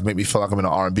Club. You guys make me feel like I'm in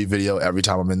an R&B video every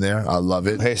time I'm in there. I love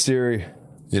it. Hey Siri,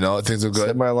 things are good.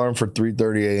 Set my alarm for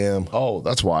 3:30 a.m. Oh,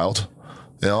 that's wild.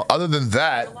 Other than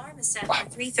that. Set for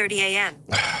 3:30 a.m.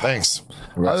 Thanks.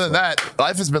 Other than that,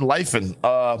 life has been lifing.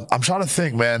 I'm trying to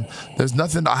think, man. There's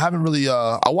nothing. I haven't really.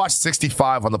 I watched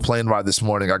 65 on the plane ride this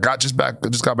morning. I just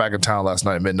got back in town last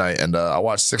night at midnight, and I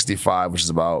watched 65, which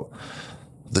is about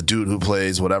the dude who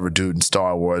plays whatever dude in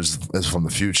Star Wars is from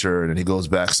the future, and he goes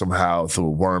back somehow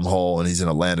through a wormhole, and he's in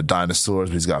a land of dinosaurs,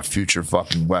 but he's got future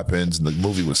fucking weapons, and the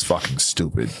movie was fucking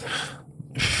stupid.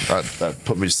 That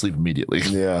put me to sleep immediately.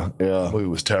 Yeah. The movie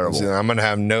was terrible. See, I'm gonna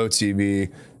have no TV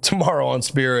tomorrow on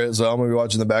Spirit, so I'm gonna be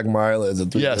watching the back of my eyelids at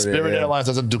 3:30. Yeah, Spirit Airlines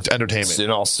doesn't do entertainment.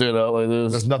 And I'll sit up like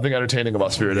this. There's nothing entertaining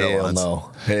about Spirit Airlines.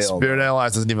 Spirit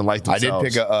Airlines doesn't even like themselves. I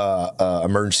did pick a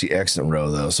emergency exit row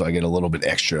though, so I get a little bit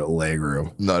extra leg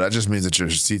room. No, that just means that your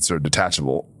seats are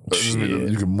detachable.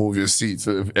 You can move your seats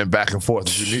and back and forth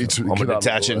if you need to. I'm gonna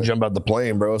detach it and jump out the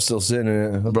plane, bro. Still sitting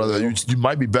in it, brother. You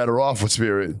might be better off with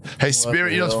Spirit. Hey,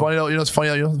 Spirit. You know what's funny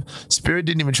though? Spirit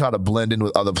didn't even try to blend in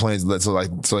with other planes,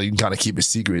 so you can kind of keep it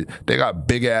secret. They got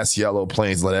big ass yellow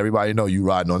planes. Let everybody know you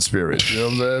riding on Spirit. You know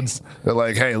what I'm saying? They're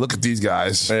like, hey, look at these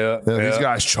guys. These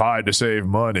guys tried to save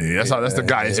money. That's the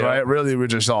guys, right? Really, we're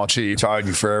just all cheap. Charge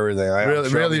you for everything.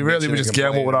 Really, we just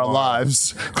gamble with our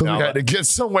lives because we had to get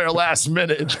somewhere last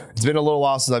minute. It's been a little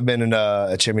while since I've been in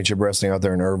a championship wrestling out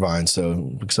there in Irvine, so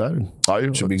I'm excited. Are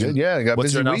you? Should be good. Yeah, I got a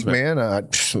busy week, man.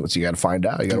 You got to find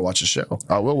out. You got to watch the show.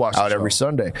 I will watch out every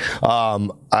Sunday.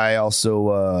 I also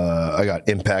I got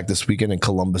Impact this weekend in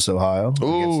Columbus, Ohio.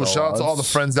 Ooh, shout out to all the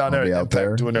friends down there out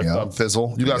there doing their thumb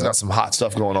fizzle. You guys got some hot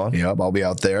stuff going on. Yep, I'll be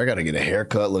out there. I got to get a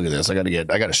haircut. Look at this. I got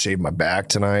to shave my back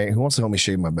tonight. Who wants to help me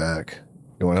shave my back?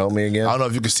 You want to help me again? I don't know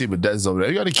if you can see, but Dez is over there.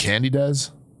 You got any candy, Dez?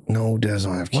 No, Dez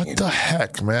don't have candy. What the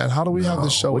heck, man? How do we have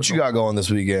this show? What you got going this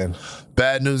weekend?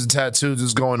 Bad News and Tattoos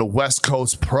is going to West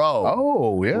Coast Pro.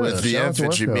 Oh, yeah. With the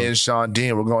infantry. Me and Sean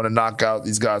Dean, we're going to knock out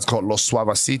these guys called Los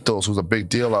Suavecitos, who's a big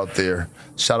deal out there.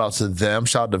 Shout out to them.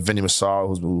 Shout out to Vinny Massaro,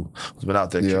 who's been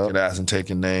out there kicking ass and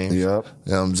taking names. Yep.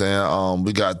 You know what I'm saying?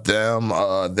 We got them.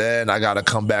 Then I got to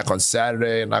come back on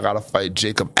Saturday, and I got to fight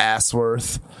Jacob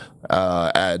Ashworth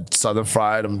at Southern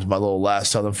Fried. My little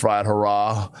last Southern Fried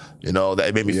hurrah.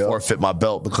 That made me forfeit my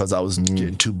belt because I was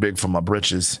getting too big for my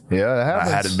britches. Yeah, that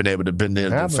happens. I hadn't been able to been there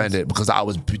to defend it because I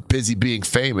was busy being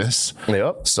famous.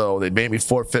 Yep. So they made me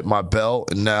forfeit my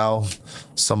belt, and now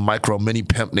some micro mini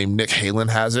pimp named Nick Halen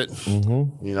has it.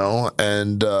 Mm-hmm.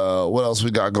 And what else we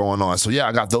got going on? So yeah,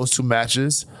 I got those 2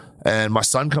 matches. And my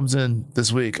son comes in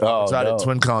this week. Oh, Excited. no.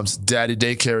 Twin comes. Daddy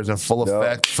daycare is in full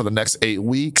effect for the next 8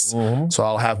 weeks. So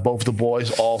I'll have both the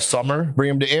boys all summer. Bring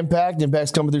them to Impact.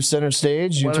 Impact's coming through center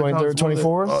stage, June 23rd,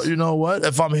 24th. You know what?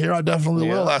 If I'm here, I definitely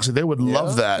will. Actually, they would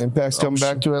love that. Impact's coming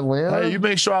back to Atlanta. Hey, you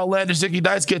make sure Outlandish Zicky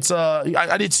Dice gets.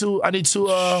 I need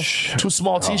two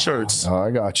small T-shirts. Oh,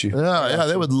 I got you. Yeah,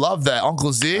 they would love that.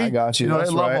 Uncle Z. I got you. You know, That's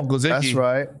they love right. Uncle Zicky. That's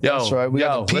right. That's right. We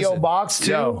got the P.O. box,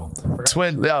 too.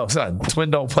 Twin, son,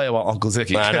 Twin don't play about Uncle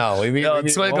Zicky. I know.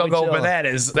 Twin gonna go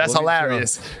bananas. That's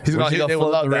hilarious. He's gonna. They would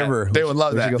love that. They would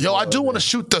love that. Yo, I do want to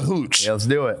shoot the hooch. Yeah, let's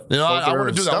do it. You know, I want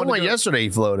to do that. Stunt went yesterday. He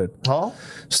floated. Huh?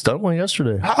 Stunt went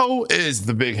yesterday. How is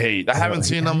the big hate? I haven't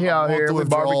seen them. He out here with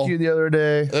barbecue the other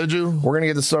day. Did you? We're gonna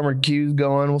get the summer cues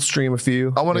going. We'll stream a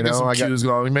few. I want to get some cues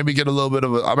going. Maybe get a little bit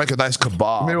of I'll make a nice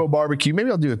kebab. Maybe we'll barbecue.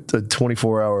 Maybe I'll do a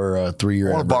 24-hour 3-year.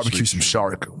 I want to barbecue some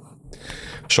shark.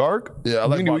 Shark? Yeah, I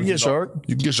like you barbecue. can get shark.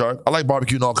 You can get shark. I like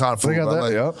barbecuing all kind of food. I got that,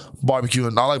 I like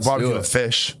barbecuing. I like barbecuing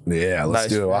fish. Yeah, let's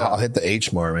do it. I'll hit the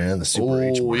H Mart, man. The super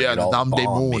H Mart. Yeah, the Namde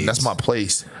Moon. That's my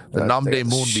place. The Namde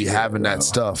Moon be having that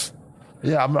stuff.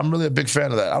 Yeah, I'm really a big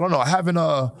fan of that. I don't know. I haven't.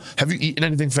 Have you eaten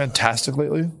anything fantastic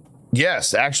lately?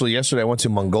 Yes, actually, yesterday I went to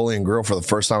Mongolian Grill for the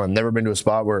first time. I've never been to a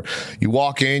spot where you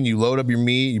walk in, you load up your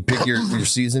meat, you pick your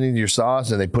seasoning, your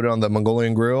sauce, and they put it on the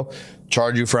Mongolian Grill,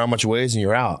 charge you for how much it weighs, and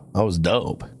you're out. That was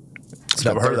dope. It's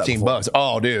Never heard of that before. $13.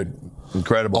 Oh, dude.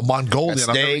 Incredible. A Mongolian.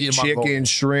 Got steak, chicken,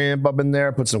 shrimp up in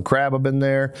there. Put some crab up in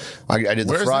there. I did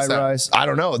the fried rice. I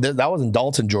don't know. That was in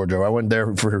Dalton, Georgia. I went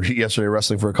there for yesterday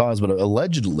wrestling for a cause, but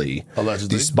allegedly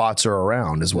these spots are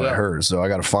around is what I heard. So I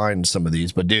got to find some of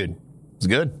these. But dude, it's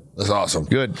good. That's awesome.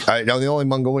 Good. The only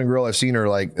Mongolian Grill I've seen are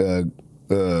like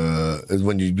is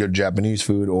when you get Japanese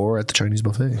food or at the Chinese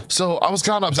buffet. So I was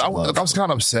kind of upset. I was kind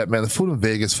of upset, man. The food in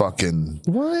Vegas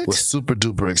was super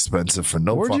duper expensive for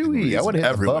no Where'd fucking you eat? reason. I went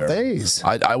everywhere. buffets.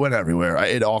 I went everywhere. I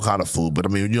ate all kind of food, but I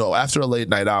mean, after a late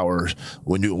night hour,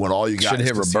 when all you got should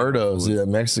hit Roberto's,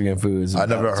 Mexican food. I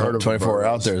never heard of 24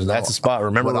 out there. That's the spot.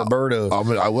 Remember Roberto's?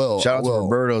 I will. Shout out to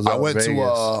Roberto's. I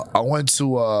went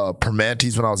to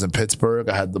Permante's when I was in Pittsburgh.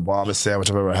 I had the bombest sandwich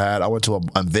I've ever had. I went to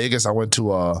in Vegas. I went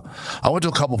to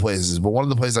a couple places, but one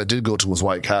of the places I did go to was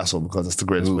White Castle because it's the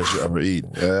greatest place you ever eat.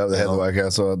 Yeah, they had the White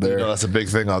Castle out there. That's a big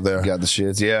thing out there. Got the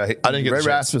shits. Yeah, I didn't get Ray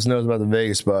Rasmus knows about the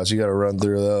Vegas spots. You got to run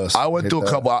through those. I went through a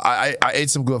couple. I ate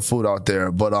some good food out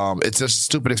there, but it's just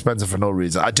stupid expensive for no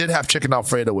reason. I did have chicken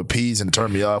Alfredo with peas and it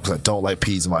turned me up because I don't like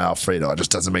peas in my Alfredo. It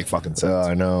just doesn't make fucking sense.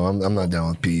 I know. I'm not down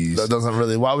with peas. That doesn't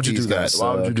really. Why would you do that?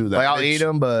 Why would you do that? Like, I'll eat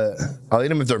them, but I'll eat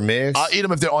them if they're mixed. I'll eat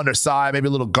them if they're on their side. Maybe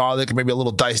a little garlic, maybe a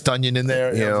little diced onion in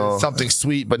there. You know, something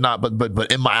sweet, but not.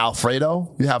 But in my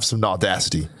Alfredo, you have some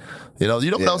audacity. You know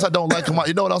what else I don't like in my.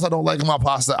 You know what else I don't like in my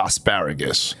pasta?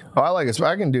 Asparagus. Oh, I like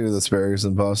asparagus. I can do the asparagus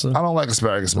and pasta. I don't like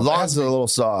asparagus. As long as it's a little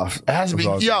soft. It has to be.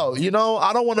 Yo,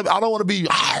 I don't want to be.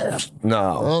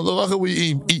 No. Look at we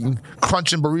eating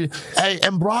crunching burrito. Hey,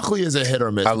 and broccoli is a hit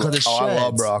or miss. I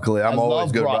love broccoli. I'm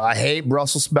always good. I hate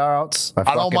Brussels sprouts.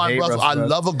 I don't mind Brussels. I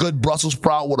love a good Brussels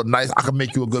sprout with a nice. I can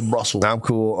make you a good Brussels. I'm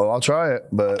cool. Oh, I'll try it,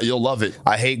 but you'll love it.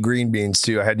 I hate green beans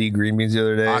too. I had to eat green beans the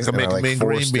other day. I can make a mean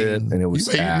green bean, and it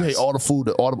was. You hate all the food.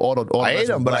 All I ate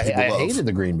them, but I hated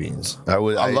the green beans. I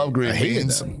love green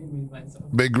beans.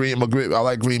 Big green. I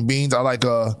like green beans. I like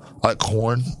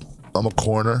corn. I'm a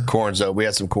corner. Corn's up. We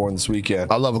had some corn this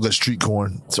weekend. I love a good street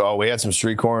corn. So we had some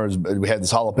street corn. We had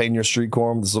this jalapeno street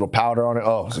corn with this little powder on it.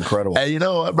 Oh, it's incredible. Hey, you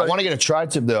know what, bro? I want to get a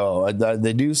tri-tip though.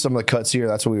 They do some of the cuts here.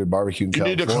 That's what we would barbecue in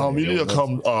California. You need to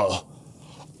come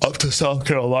up to South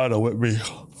Carolina with me.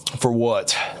 For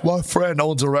what? My friend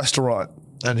owns a restaurant.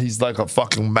 And he's like a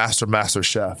fucking master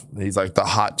chef. He's like the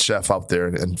hot chef out there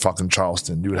in fucking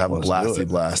Charleston. You would have a blasty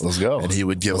blast. Let's go. And he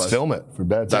would give us. Film it for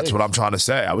bad. That's what I'm trying to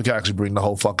say. We could actually bring the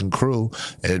whole fucking crew.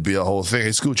 And it'd be a whole thing.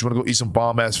 Hey, Scoot, you want to go eat some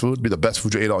bomb ass food? It'd be the best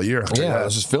food you ate all year. Yeah,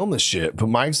 let's just film this shit. Put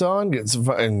mics on, get some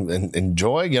and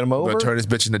enjoy. Get them over. I'm gonna turn this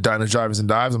bitch into Diners, Drivers, and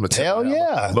Dives. I'm gonna tell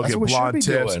yeah. Look at blonde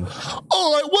tips.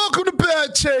 All right, welcome to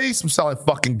Bad Taste. I'm selling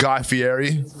fucking Guy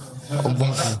Fieri.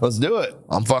 Let's do it.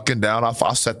 I'm fucking down.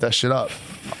 I'll set that shit up.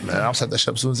 Man, I'll set that shit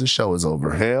up as soon as this show is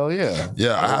over. Hell yeah.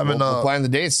 Yeah, I haven't. We're planning the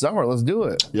date summer. Let's do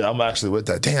it. Yeah, I'm actually with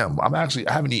that. Damn, I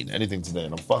haven't eaten anything today,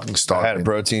 and I'm fucking starving. I had a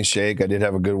protein shake. I did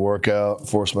have a good workout.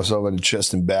 Forced myself into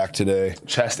chest and back today.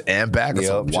 Chest and back? That's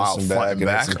yep, chest and back.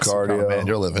 And some cardio. Man,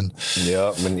 you're living.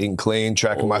 Yep, I'm eating clean,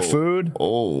 tracking my food.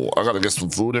 Oh, I got to get some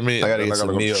food in me. I got to get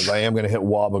some meals. I am going to hit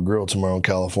Waba Grill tomorrow in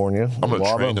California. I'm going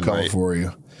to train coming for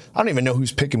you. I don't even know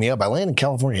who's picking me up. I land in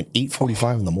California at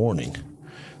 8:45 in the morning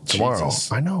tomorrow. Jesus.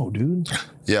 I know, dude.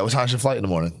 Yeah, what time's your flight in the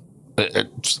morning?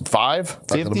 It's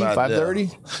 5:50,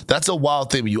 5:30. That's a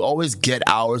wild thing. You always get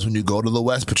hours when you go to the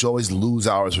West, but you always lose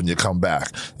hours when you come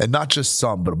back, and not just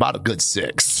some, but about a good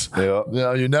 6. Yeah. You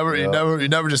know, you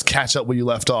never just catch up where you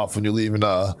left off when you're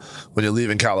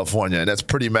leaving California, and that's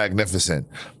pretty magnificent.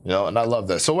 You know, and I love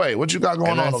that. So wait, what you got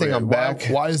going on? I think I'm back.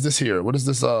 Why is this here? What is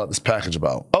this this package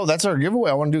about? Oh, that's our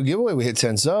giveaway. I want to do a giveaway. We hit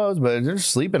 10 subs, but they're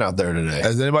sleeping out there today.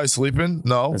 Is anybody sleeping?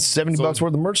 No. It's $70 worth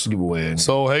of merch to give away.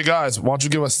 So hey guys, why don't you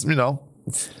give us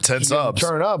 10 subs?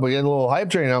 Turn it up. We get a little hype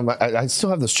train. I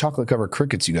still have those chocolate covered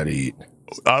crickets you got to eat.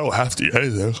 I don't have to eat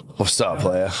anything. What's up,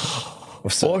 player?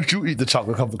 What's up? Why don't you eat the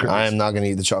chocolate covered crickets? I am not going to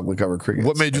eat the chocolate covered crickets.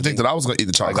 What made you think that I was going to eat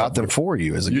the chocolate? I got them for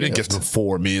you as a gift. You didn't get them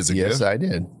for me as a gift? Yes, I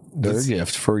did. They're a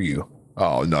gift for you.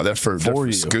 Oh, no, they're for you.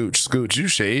 Scooch. Scooch, you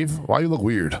shave? Why you look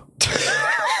weird?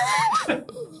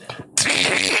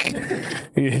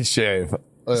 You shave.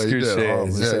 You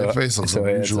did. Your face looks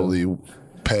unusually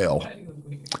pale.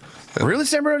 Really,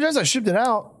 San Bernardino? I shipped it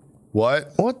out.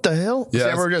 What? What the hell? Yeah,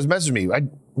 San Bernardino messaged me.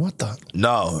 What the?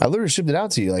 No. I literally shipped it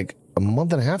out to you like a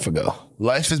month and a half ago.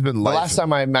 Life has been life. The last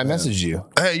time I messaged you.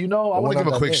 Hey, I want to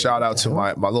give a quick shout out to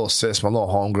my little sis, my little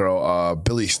homegirl,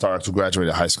 Billy Starks, who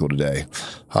graduated high school today.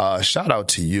 Shout out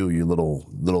to you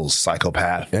little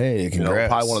psychopath. Hey, congrats.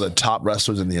 Probably one of the top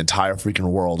wrestlers in the entire freaking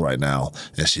world right now,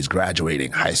 and she's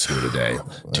graduating high school today.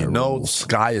 Do you know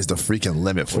sky is the freaking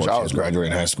limit for you? I was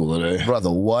graduating high school today.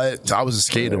 Brother, what? I was a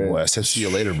skater boy. I said, see you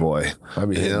later, boy. I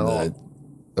mean,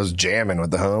 I was jamming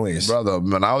with the homies, brother.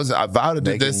 When if I would have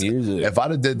did this, if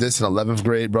I'd have did this in 11th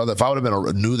grade, brother, if I would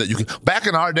have knew that you could. Back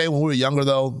in our day when we were younger,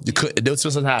 though, you could. This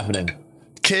wasn't happening.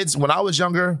 Kids, when I was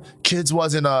younger, kids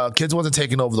wasn't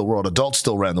taking over the world. Adults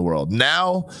still ran the world.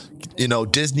 Now,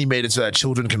 Disney made it so that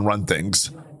children can run things.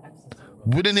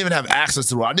 We didn't even have access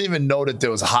to the world. I didn't even know that there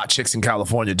was hot chicks in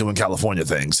California doing California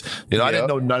things. I didn't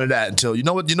know none of that until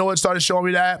what started showing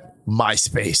me that?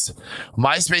 MySpace.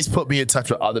 MySpace put me in touch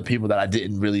with other people that I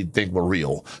didn't really think were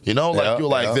real.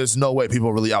 There's no way people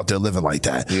are really out there living like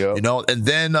that. Yep. And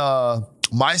then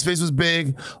MySpace was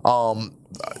big.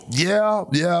 Yeah.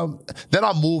 Then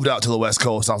I moved out to the West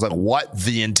Coast. I was like, what?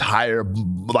 The entire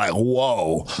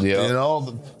whoa. Yeah.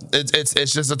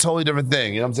 It's just a totally different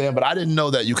thing. You know what I'm saying? But I didn't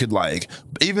know that you could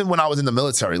even when I was in the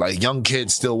military, young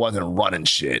kids still wasn't running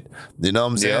shit. You know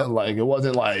what I'm saying? Yeah. It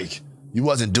wasn't you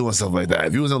wasn't doing stuff like that.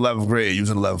 If you was in 11th grade, you was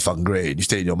in 11th fucking grade. You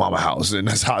stayed in your mama's house, and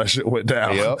that's how the shit went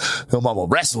down. Yep. Your mama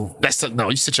wrestle. No,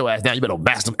 you sit your ass down. You better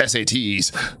pass them SATs.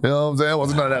 You know what I'm saying? It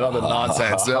wasn't none of that other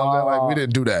nonsense. You know what I'm saying? We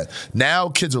didn't do that. Now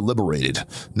kids are liberated.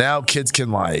 Now kids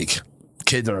can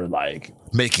kids are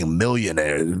making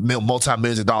millionaires,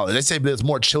 multi-millions of dollars. They say there's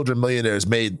more children millionaires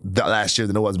made last year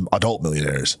than there was adult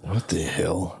millionaires. What the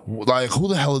hell? Who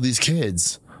the hell are these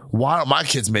kids? Why aren't my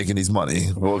kids making these money?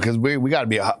 Well, because we got to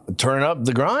be turning up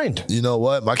the grind. You know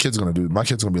what? My kid's gonna be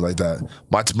like that.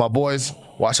 My boys,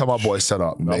 watch how my boys set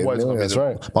up. My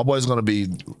boys gonna be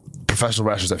professional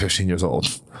wrestlers at 15 years old.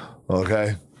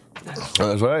 Okay.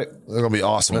 That's right. They're gonna be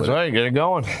awesome. That's right. Get it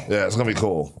going. Yeah, it's gonna be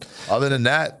cool. Other than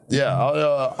that,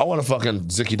 I want a fucking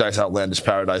Zicky Dice Outlandish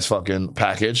Paradise fucking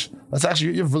package. That's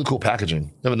actually, you have really cool packaging.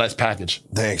 You have a nice package.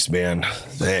 Thanks, man.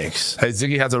 Thanks. Hey,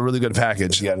 Zicky has a really good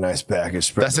package. He got a nice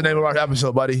package. That's the name of our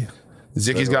episode, buddy.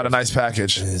 Zicky's got a nice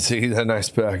package. Zicky's got a nice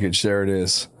package. There it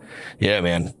is. Yeah,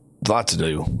 man. Lot to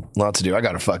do. I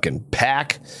got to fucking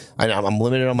pack. I'm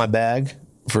limited on my bag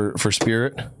for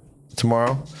Spirit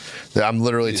tomorrow. I'm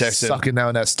literally texting. Sucking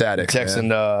down that static.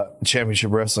 Texting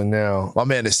Championship Wrestling now. My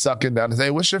man is sucking down.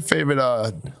 Hey, what's your favorite?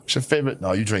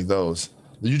 No, you drink those.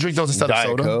 You drink those instead Diet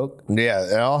of soda? Coke.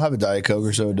 Yeah, I'll have a Diet Coke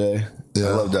or so a day. Yeah.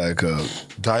 I love Diet Coke.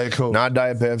 Diet Coke. Not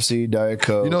Diet Pepsi, Diet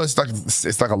Coke.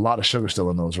 It's like a lot of sugar still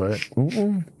in those, right?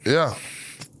 Mm-mm. Yeah.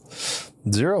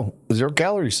 Zero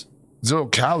calories. 0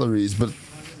 calories, but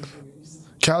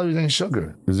calories ain't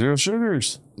sugar. 0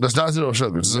 sugars. That's not 0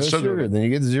 sugar. It's a sugar. Then you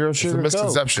get 0 sugar. It's a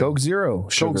misconception. Coke 0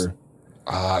 sugar.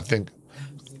 I think.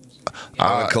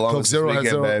 Coke Zero has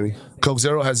 0. Baby. Coke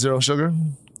Zero has 0 sugar.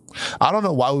 I don't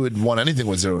know why we would want anything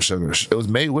with 0 sugar. It was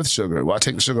made with sugar. Why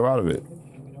take the sugar out of it?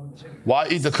 Why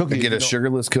eat the cookie? Get a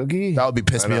sugarless cookie? That would be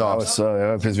piss me off.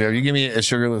 That would piss me off. You give me a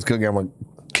sugarless cookie, I'm gonna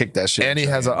kick that shit. Annie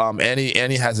has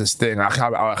Annie has this thing. I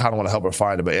kind of want to help her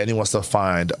find it, but Annie wants to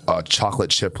find a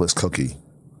chocolate chipless cookie,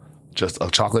 just a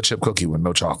chocolate chip cookie with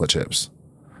no chocolate chips,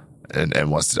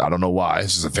 and wants to, I don't know why.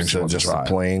 It's just a thing she wants to try. A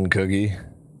plain cookie.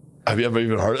 Have you ever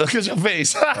even heard of it? Look at your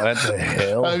face. What the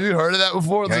hell? Have you heard of that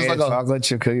before? Can I get a chocolate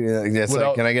chip cookie?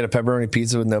 Can I get a pepperoni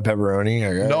pizza with no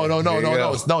pepperoni? No.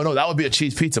 That would be a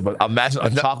cheese pizza. But imagine a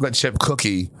chocolate chip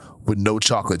cookie with no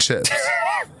chocolate chips.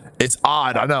 It's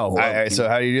odd, I know. So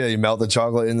how do you do that? You melt the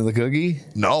chocolate into the cookie?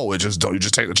 No, you just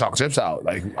take the chocolate chips out.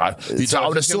 Like I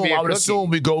would assume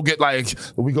we go get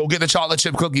the chocolate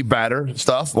chip cookie batter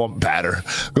stuff. Well, batter.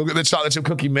 Go get the chocolate chip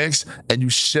cookie mix, and you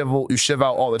shiv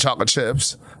out all the chocolate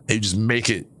chips, and you just make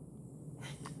it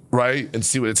right and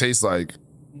see what it tastes like.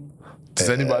 Does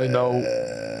anybody know?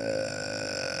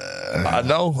 I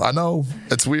know.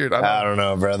 It's weird. I don't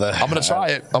know, brother. I'm gonna try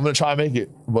it. I'm gonna try and make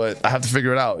it, but I have to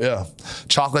figure it out. Yeah,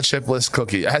 chocolate chipless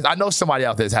cookie. I know somebody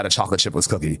out there has had a chocolate chipless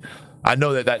cookie. I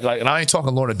know that like, and I ain't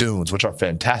talking Lorna Doones, which are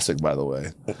fantastic, by the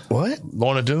way. What?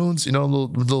 Lorna Doones? You know,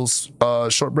 little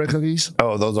shortbread cookies.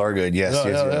 Oh, those are good. Yes.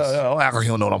 Yeah. Don't act like you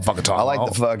don't know what I'm fucking talking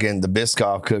about. I like the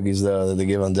Biscoff cookies though that they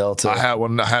give on Delta. I had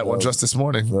one just this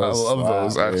morning. I love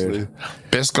those actually.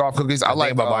 Biscoff cookies. I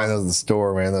like about buying those at the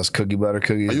store, man. Those cookie butter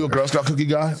cookies. Are you a Girl Scout cookie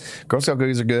guy? Girl Scout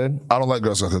cookies are good. I don't like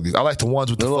Girl Scout cookies. I like the ones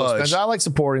with the fudge. I like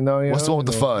supporting though. What's the one with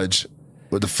the fudge?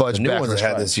 With the fudge. The new ones I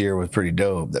had this year was pretty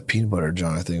dope. That peanut butter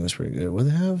John, I think, was pretty good. What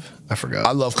did they have? I forgot.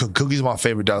 I love cookies. Are my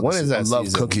favorite delicacy. When is that? I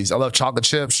love cookies. I love chocolate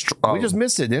chips. We just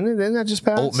missed it, didn't it? Didn't that just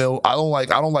pass? Oatmeal. I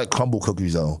don't like crumble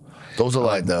cookies though. Those are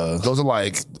like those. Those are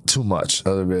like too much.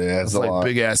 That's like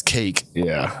big ass cake.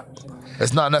 Yeah,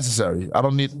 it's not necessary. I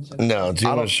don't need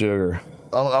too much sugar.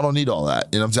 I don't need all that.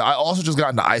 You know what I'm saying? I also just got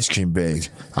into ice cream big.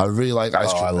 I really like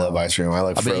ice cream. I love ice cream. I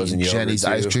like frozen yogurt. Jenny's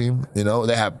ice cream. You know,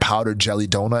 they have powdered jelly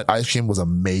donut. Ice cream was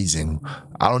amazing.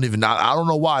 I don't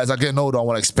know why. As I get older, I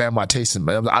want to expand my taste.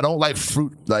 I don't like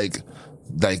fruit like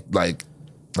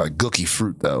gooky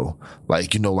fruit though.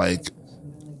 Like, you know, like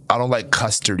I don't like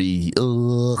custardy.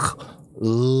 Ugh.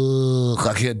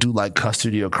 I can't do like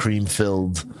custardy or cream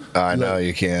filled. I know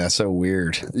you can't. That's so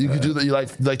weird. You can do that. You like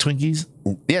Twinkies?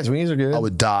 Yeah, Twinkies are good. I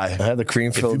would die. I had the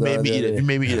cream filled. If you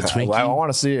made me eat a Twinkie, I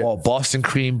want to see it. Or Boston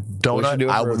cream donut,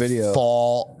 I would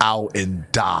fall out and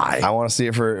die. I want to see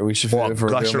it for. We should fit it for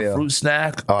a Gusher fruit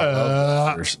snack. Oh, I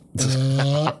love Gushers.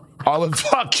 I would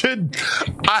fucking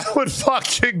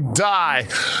die,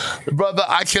 brother.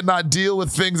 I cannot deal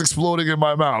with things exploding in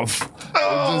my mouth.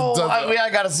 I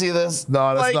gotta see this.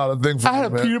 No, that's not a thing for me. I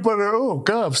had a peanut butter. Oh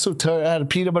god, I'm so tired. I had a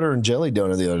peanut butter and jelly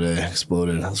donut the other day.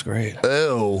 Exploded. That was great.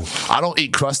 Ew. I don't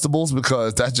eat Crustables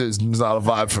because that's just not a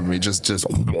vibe for me. Just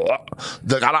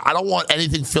like I don't want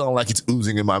anything feeling like it's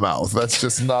oozing in my mouth. That's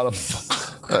just not a.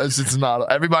 It's just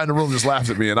not. Everybody in the room just laughed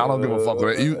at me, and I don't give a fuck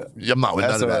with it. I'm not with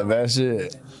none of that. Bad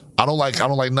shit. I don't like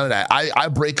none of that. I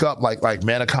break up like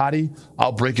manicotti.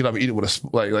 I'll break it up and eat it with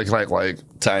a like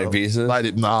tiny pieces.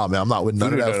 Nah, man, I'm not with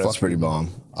none of that. That's pretty bomb.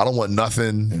 I don't want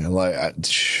nothing.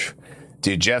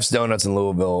 Dude, Jeff's Donuts in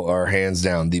Louisville are hands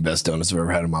down the best donuts I've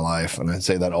ever had in my life, and I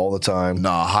say that all the time.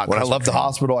 Nah, when I left the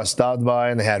hospital, I stopped by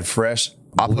and they had fresh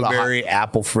blueberry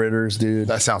apple fritters, dude.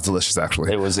 That sounds delicious,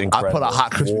 actually. It was incredible. I put a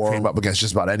hot Krispy Kreme up against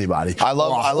just about anybody. I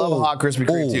love a hot Krispy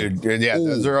Kreme, dude. Yeah,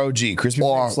 those are OG. Krispy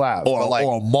Kreme slap. Or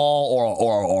a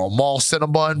mall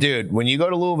Cinnabon. Dude, when you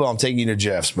go to Louisville, I'm taking you to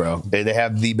Jeff's, bro. They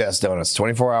have the best donuts.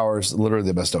 24 hours, literally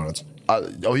the best donuts. Yeah.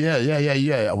 We got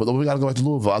to go back to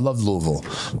Louisville. I love Louisville.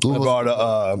 I brought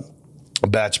a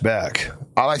batch back.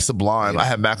 I like Sublime. Yeah. I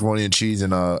have macaroni and cheese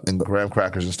and graham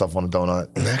crackers and stuff on a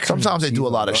donut. Sometimes they do a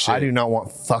lot of shit. I do not want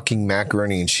fucking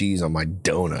macaroni and cheese on my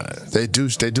donut. They do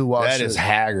wild shit. That is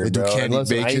haggard, They do bro. candy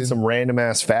bacon. I eat some random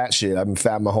ass fat shit. I've been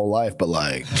fat my whole life, but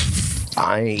like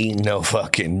I ain't eating no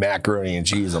fucking macaroni and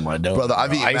cheese on my donut. Brother,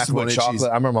 I've eaten macaroni and cheese.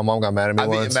 I remember my mom got mad at me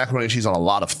once. I've eaten macaroni and cheese on a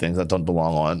lot of things that don't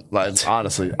belong on. Like,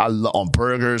 honestly, on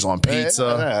burgers, on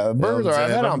pizza. Yeah, burgers are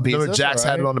right on pizza. Remember Jack's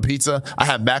had it on the pizza? I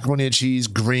had macaroni and cheese,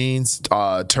 greens,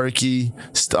 turkey,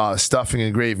 stuffing,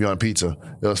 and gravy on pizza.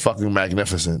 It was fucking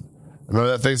magnificent.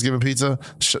 Remember that Thanksgiving pizza?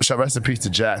 Rest in peace to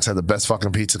Jack's. Had the best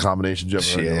fucking pizza combination you ever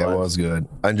heard in your life. It was good.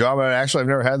 Actually, I've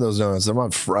never had those donuts.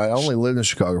 I only lived in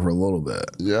Chicago for a little bit.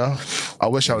 Yeah, I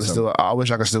wish I could still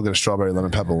get a strawberry lemon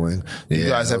pepper wing. You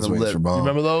guys haven't lived. You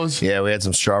remember those? Yeah, we had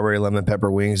some strawberry lemon pepper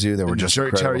wings, dude. They were just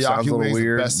incredible. Sounds a little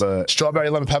weird, but strawberry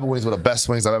lemon pepper wings were the best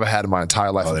wings I've ever had in my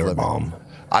entire life. Oh, they were bomb.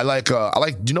 I like. Do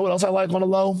you know what else I like on the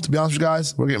low? To be honest with you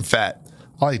guys, we're getting fat.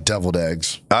 I like deviled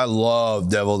eggs. I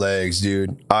love deviled eggs,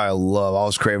 dude. I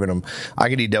was craving them. I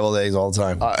could eat deviled eggs all the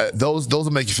time. Those will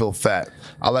make you feel fat.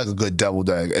 I like a good deviled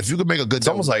egg. If you could make a good, it's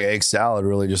almost like egg salad,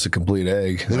 really, just a complete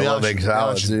egg. I love egg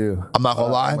salad too. I'm not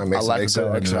gonna lie. I like a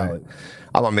good egg salad.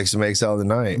 I'm gonna make some egg salad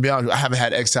tonight. To be honest, I haven't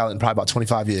had egg salad in probably about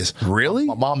 25 years. Really?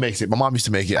 My mom makes it. My mom used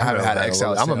to make it. I haven't had egg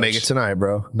salad. I'm gonna make it tonight,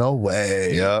 bro. No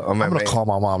way. Yeah, I'm gonna call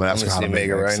my mom and ask her how to make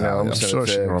it right now. I'm sure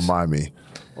she can remind me.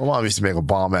 My mom used to make a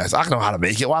bomb ass. I know how to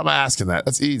make it. Why am I asking that?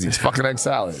 That's easy. It's fucking egg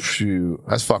salad. Shoot.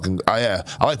 That's fucking. Yeah.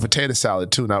 I like potato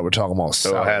salad too. Now we're talking about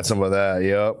salad. I had some of that.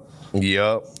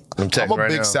 Yep. I'm a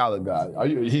big salad guy.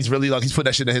 He's really like he's putting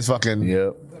that shit in his fucking.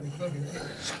 Yep.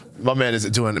 My man is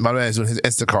doing his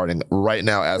Instacarting right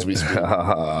now as we speak.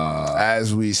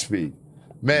 As we speak.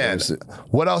 Man,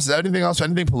 what else? Anything else?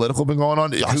 Anything political been going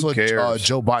on? I saw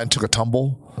Joe Biden took a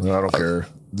tumble. No, I don't care.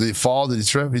 Did he fall? Did he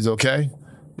trip? He's okay.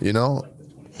 You know,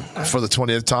 for the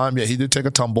 20th time. Yeah, he did take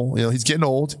a tumble. You know, he's getting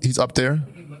old. He's up there.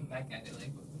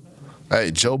 Hey,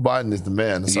 Joe Biden is the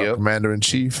man. That's our commander in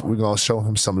chief. We're gonna show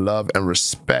him some love and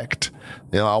respect.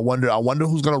 You know, I wonder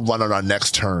who's gonna run on our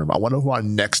next term. I wonder who our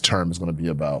next term is gonna be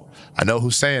about. I know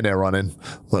who's saying they're running.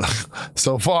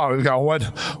 So far, we've got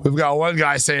one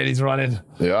guy saying he's running.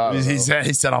 Yeah, he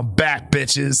said I'm back,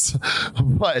 bitches.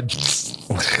 But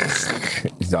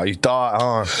no, you thought,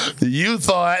 huh? You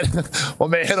thought. Well,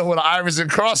 man, hit him with an Iverson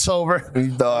crossover.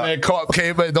 You thought.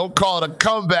 Man, don't call it a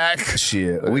comeback.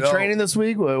 Shit. Are we training this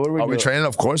week? What are we doing? We training?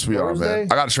 Of course we Thursday? are, man.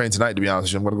 I got to train tonight, to be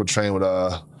honest with you. I'm going to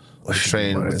go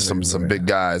train with some big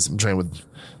guys. I'm training with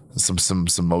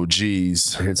some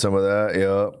OGs. I hit some of that.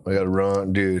 Yeah, I got to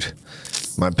run, dude.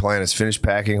 My plan is finish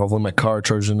packing. Hopefully my car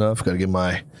charged enough. Got to get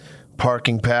my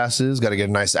parking passes. Got to get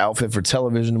a nice outfit for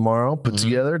television tomorrow. Put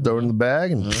together, throw it in the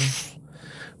bag, and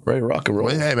ready to rock and roll.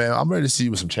 Well, hey, man, I'm ready to see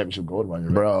you with some championship gold while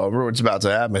you're Bro, what's about to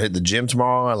happen? I hit the gym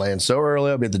tomorrow. I land so early.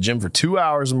 I'll be at the gym for 2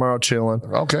 hours tomorrow chilling.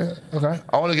 Okay.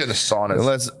 I want to get in the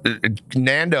sauna.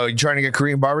 Nando, you trying to get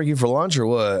Korean barbecue for lunch or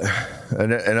what?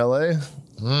 In L.A.?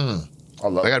 I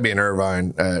got to be in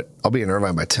Irvine. I'll be in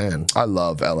Irvine by 10. I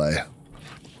love L.A.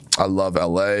 I love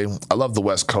the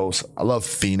West Coast. I love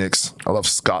Phoenix. I love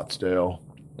Scottsdale.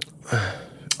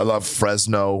 I love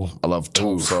Fresno. I love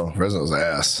Tulsa. Ooh, Fresno's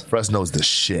ass. Fresno's the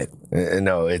shit.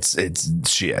 No, it's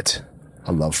shit.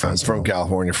 I love Fresno. I'm from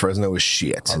California. Fresno is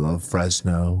shit. I love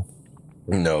Fresno.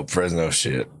 No, Fresno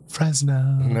shit. Fresno.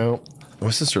 No. My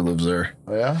sister lives there.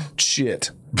 Oh, yeah?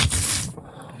 Shit.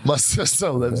 My sister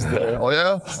lives there. Oh,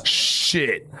 yeah?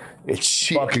 Shit. It's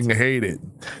shit. Fucking hate it.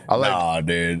 Nah,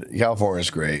 dude.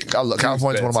 California's great. California's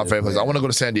one of my favorite places. I want to go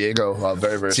to San Diego.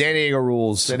 Very, very. San Diego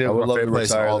rules. San Diego I would love to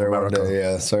retire there one day.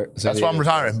 Yeah, that's why I'm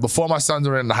retiring. Before my sons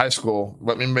are in high school,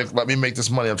 let me make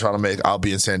this money I'm trying to make. I'll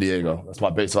be in San Diego. That's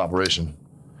my base of operation.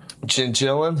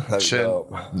 Chilling?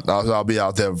 I'll be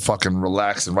out there fucking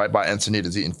relaxing right by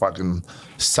Encinitas eating fucking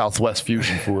Southwest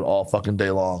fusion food all fucking day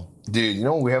long. Dude, you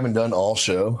know what we haven't done all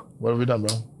show? What have we done,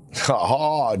 bro?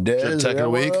 Oh, Des. Tech of the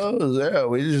week? Yeah,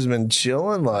 we just been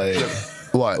chilling. Like,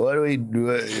 what? What do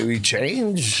we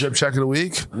change? Ship check of the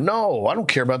week? No, I don't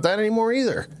care about that anymore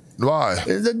either. Why?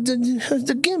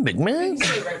 The gimmick, man.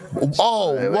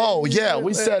 Oh, whoa, yeah.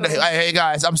 We said, hey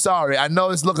guys, I'm sorry. I know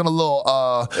it's looking a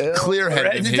little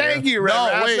clear-headed here. Thank you, Red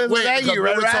Rasmus. Wait. Thank you,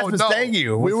 Red Rasmus. Thank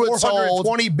you. We were told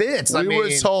 420 bits. We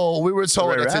were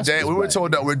told that today. We were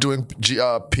told that we're doing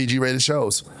PG-rated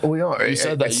shows. We are. You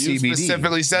said that. You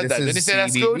specifically said that. Didn't he say that,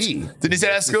 Scooch? Didn't he say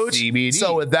that, Scooch? CBD.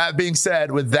 So with that being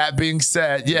said,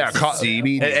 yeah,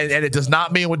 CBD. And it does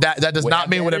not mean what that does not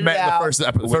mean what it meant in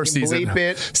the first season. Bleep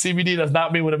it. CBD does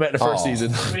not mean what it meant in the first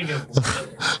season. You know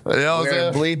what I'm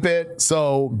saying? Bleep it.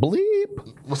 So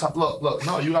bleep. What's up? Look.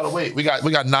 No, you gotta wait. We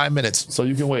got 9 minutes, so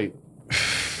you can wait.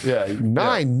 Yeah,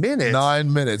 9 minutes.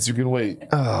 9 minutes. You can wait.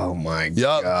 Oh my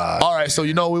god. All right. So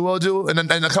you know what we will do in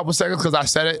a couple seconds because I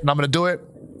said it and I'm gonna do it.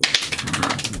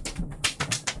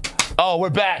 Oh,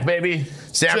 we're back, baby.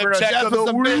 Drink check of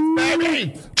the week,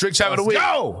 baby. Drink check of the week.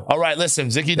 Go. All right, listen.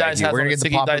 Zicky Dice has a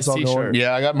Zicky Dice t-shirt.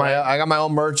 Yeah, I got my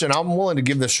own merch, and I'm willing to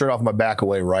give this shirt off my back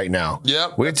away right now.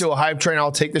 Yep. We get to a hype train.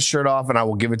 I'll take this shirt off, and I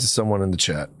will give it to someone in the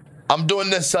chat. I'm doing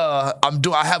this. I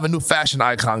have a new fashion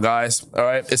icon, guys. All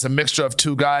right, it's a mixture of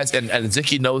two guys, and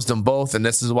Zicky knows them both, and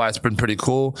this is why it's been pretty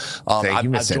cool.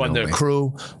 I've joined their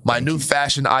crew. My new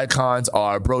fashion icons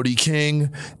are Brody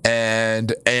King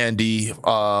and Andy,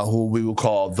 who we will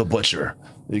call the Butcher.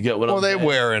 You get what I'm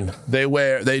saying?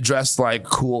 They dress like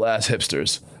cool ass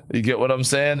hipsters. You get what I'm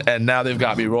saying? And now they've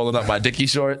got me rolling up my Dickie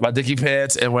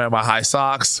pants, and wearing my high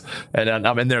socks. And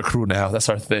I'm in their crew now. That's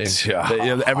our thing.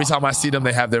 Yeah. Every time I see them,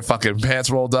 they have their fucking pants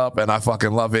rolled up, and I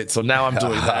fucking love it. So now I'm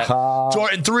doing that.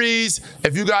 Jordan 3s.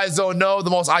 If you guys don't know, the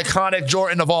most iconic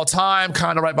Jordan of all time,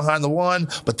 kind of right behind the one.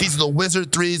 But these are the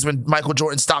Wizard 3s when Michael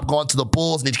Jordan stopped going to the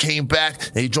Bulls, and he came back,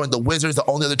 and he joined the Wizards, the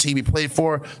only other team he played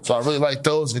for. So I really like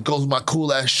those. And it goes with my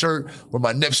cool ass shirt where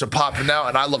my nips are popping out,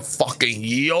 and I look fucking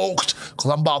yoked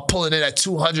because I'm about pulling in at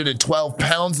 212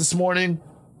 pounds this morning.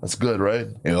 That's good, right?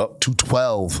 Yep.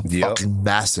 212. Yep. Fucking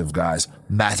massive, guys.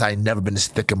 Mass, I ain't never been this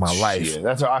thick in my life. Yeah,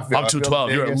 that's how I feel. I'm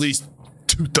 212. You're at least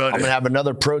 230. I'm going to have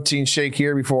another protein shake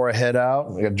here before I head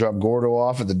out. I got to drop Gordo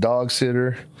off at the dog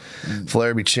sitter.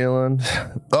 Flair be chilling.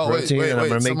 Oh, protein, wait. I'm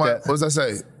gonna make that. What does that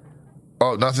say?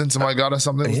 Oh, nothing. Somebody got us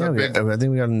something. Yeah, I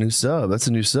think we got a new sub. That's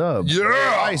a new sub. Yeah,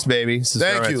 nice, baby.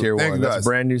 Thank you. Tier Thank 1. you, That's guys. a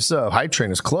brand new sub. Hype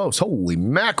train is close. Holy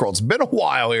mackerel! It's been a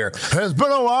while here. It's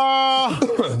been a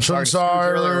while. Sorry.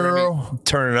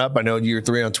 Turn it up. I know year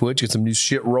 3 on Twitch. Get some new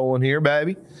shit rolling here,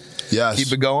 baby. Yes.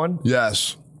 Keep it going.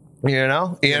 Yes. You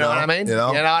know what I mean. You know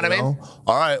what I mean.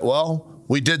 All right. Well.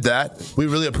 We did that. We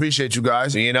really appreciate you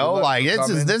guys. You know, like this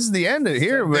is the end of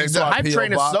here. The hype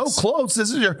train is so close.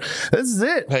 This is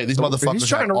it. Hey, these motherfuckers. He's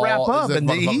trying to wrap up, and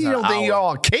he don't think y'all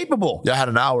are capable. Y'all had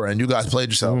an hour, and you guys played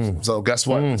yourself. So guess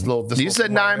what? You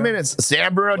said 9 minutes.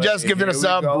 Sam Bruno just giving us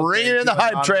up. Bringing in the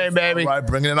hype train, baby. Right,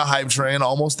 bringing in a hype train.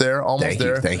 Almost there. Almost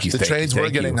there. Thank you. The trains were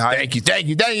getting hype. Thank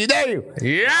you.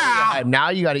 Yeah. Now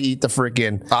you got to eat the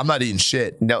freaking. I'm not eating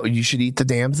shit. No, you should eat the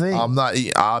damn thing. I'm not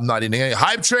eating any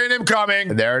hype train incoming.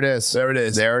 There it is. We're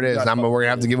gonna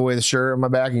have to give away the shirt on my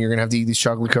back, and you're gonna have to eat these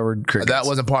chocolate covered crickets. That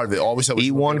wasn't part of it. All we said was eat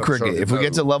one cricket. If we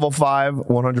get to level 5,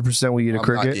 100% we eat a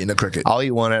cricket. Not eating a cricket. I'll eat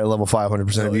one at level 5,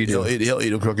 100% if you do. He'll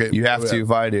eat a cricket. You have to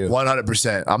if I do.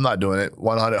 100%. I'm not doing it.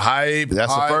 100 hype.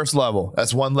 That's the first level.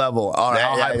 That's one level. All right,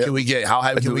 how hype can we get? How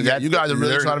hype can we get? You guys are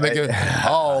really trying to make it.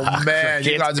 Oh man,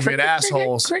 you guys are being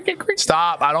assholes.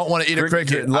 Stop! I don't want to eat a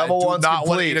cricket. Level 1 not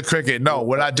want to eat a cricket. No,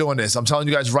 we're not doing this. I'm telling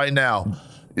you guys right now.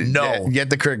 No, get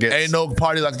the crickets. Ain't no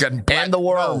party like getting and the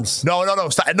worms. No,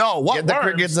 stop. No, what? Get the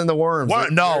crickets and the worms.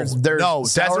 No,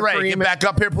 there's Desiree, get back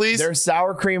up here, please. There's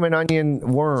sour cream and onion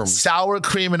worms. Sour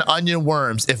cream and onion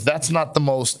worms. If that's not the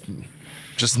most,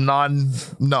 no, I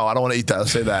don't want to eat that. I'll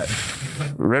say that.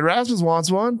 Red Rasmus wants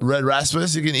one. Red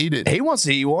Rasmus, you can eat it. He wants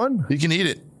to eat one. He can eat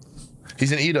it.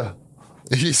 He's an eater.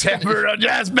 He's Bruno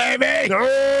Jazz, baby.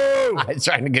 No! I'm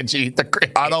trying to get you to eat the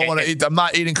cricket. I don't want to eat. I'm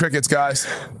not eating crickets, guys.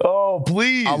 Oh,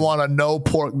 please. I want a no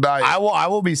pork diet. I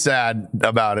will be sad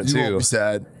about it too. You won't be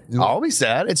sad. I'll be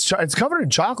sad. It's covered in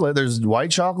chocolate. There's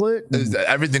white chocolate.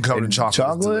 Everything covered in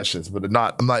chocolate. Is delicious, but I'm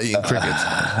not eating crickets.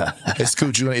 Hey,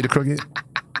 Scooch, you gonna eat a cricket?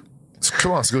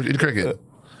 Come on, Scooch, eat a cricket.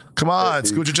 Come on,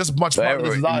 Scooch, you're just much more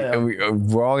than I am.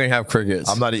 We're all gonna have crickets.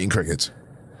 I'm not eating crickets.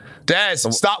 Des,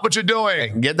 stop what you're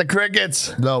doing. Get the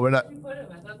crickets. No, we're not.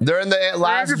 They're in the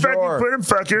last drawer. They're in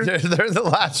the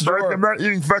last drawer. I'm not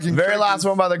eating fucking very crickets. last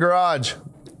one by the garage.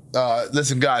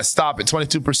 Listen, guys, stop it.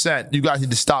 22%. You guys need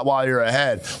to stop while you're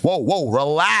ahead. Whoa,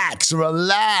 relax. Easy. You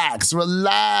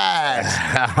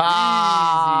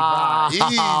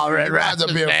guys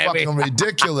are being fucking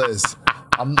ridiculous.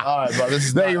 All right, bro.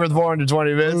 Thank you for the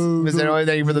 420 bits. Miss Emily,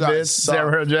 thank you for the bits.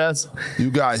 Sarah Jess. You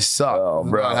guys suck. Oh,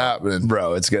 bro. Not happening.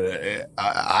 Bro, it's gonna.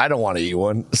 I don't want to eat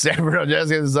one. Sarah Jess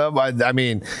gets up. I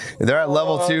mean, they're at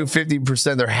level 2,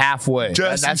 50%. They're halfway.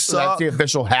 That's the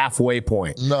official halfway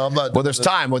point. No, I'm not. Well, there's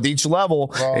time with each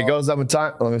level. It goes up in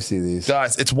time. Let me see these.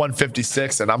 Guys, it's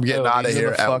 156, and I'm getting out of here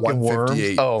at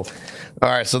 158. Oh. All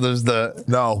right, so there's the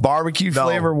barbecue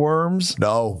flavor worms.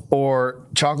 No. Or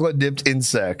chocolate dipped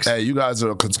insects. Hey, you guys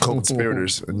are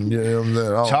co-conspirators.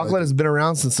 Chocolate has been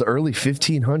around since the early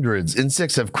 1500s.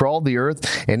 Insects have crawled the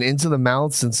earth and into the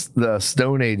mouth since the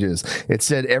Stone Ages. It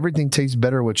said everything tastes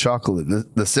better with chocolate.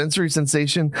 The sensory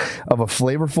sensation of a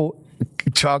flavorful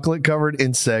chocolate-covered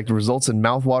insect results in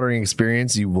mouth-watering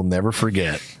experience you will never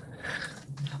forget.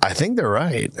 I think they're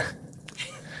right.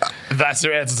 That's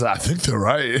their answer. I think they're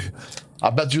right. I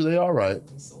bet you they are right.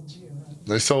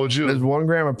 They sold you. There's 1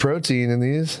 gram of protein in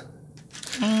these.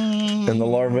 And the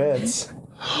larvettes.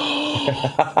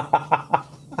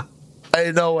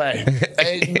 Ain't no way.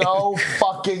 Ain't no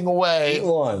fucking way. Eat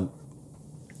one.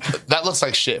 That looks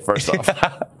like shit, first off.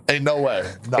 Ain't no way.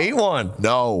 No. Eat one.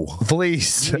 No.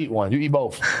 Please. You eat one. You eat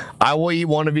both. I will eat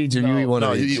one of each if you eat one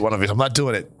of each. No, you eat one of each. I'm not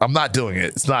doing it. I'm not doing it.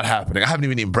 It's not happening. I haven't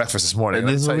even eaten breakfast this morning.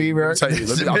 This will be right. Thank you.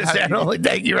 Thank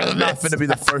you for the not finna be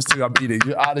the first thing I'm eating.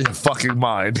 You're out of your fucking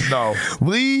mind. No.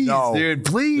 Please, dude.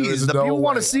 Please. The people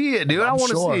want to see it, dude. I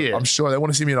want to see it. I'm sure they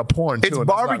want to see me in a porn, too. It's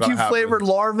barbecue flavored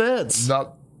larvettes.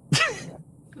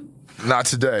 Not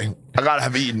today. I gotta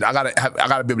have eaten. I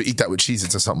gotta be able to eat that with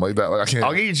Cheez-Its or something like that. Like I can't.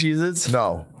 I'll get you Cheez-Its.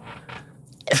 No.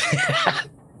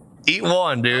 Eat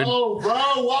one, dude. Oh, bro,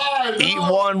 why? Eat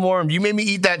one worm. You made me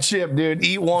eat that chip, dude.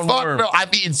 Eat one worm. No,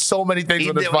 I've eaten so many things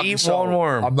on this fucking show. Eat one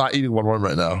worm. I'm not eating one worm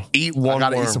right now. Eat one worm. I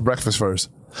gotta eat some breakfast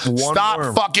first.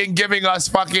 Stop fucking giving us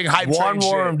fucking hype one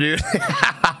train worm, shit. dude.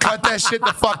 Cut that shit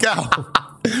the fuck out.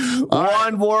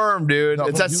 One worm, dude. No,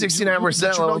 it's at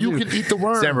 69%. You can eat the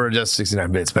worm. December just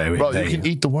 69 bits, baby. Bro, you can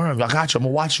eat the worm. I got you. I'm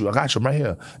gonna watch you. I got you. I'm right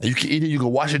here. And you can eat it. You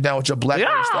can wash it down with your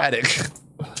blackberry static.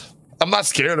 I'm not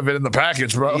scared of it in the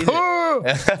package, bro.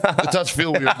 The touch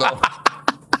feel weird though.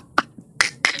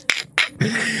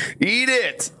 Eat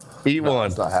it. Eat one.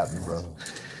 It's not happening, bro.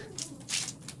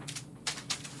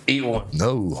 Eat one.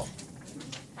 No.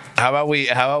 How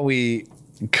about we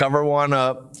cover one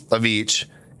up of each,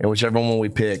 and whichever one we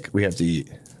pick, we have to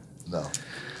eat. No.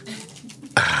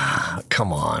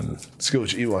 Come on.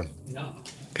 Scooch, eat one. No.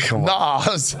 Come on. Nah.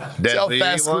 Des, will you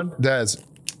eat one? Des.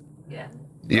 Yeah.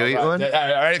 You eat one? All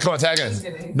right, come on, tag in.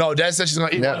 kidding. No, Des said she's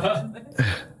going to eat one.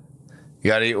 You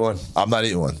gotta eat one. I'm not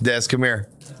eating one. Des, come here.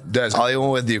 Des, I'll eat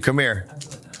one with you. Come here.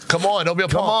 come on, don't be a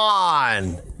Come punk.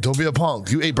 on. Don't be a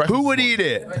punk. You ate breakfast. Who would this eat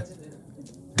it?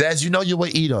 Des, you know you're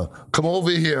an eater. Come over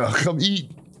here. Come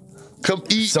eat. Come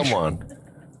eat. Someone.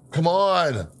 Come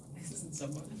on.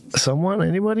 Someone?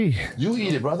 Anybody? You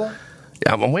eat it, brother.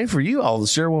 Yeah, I'm waiting for you. I'll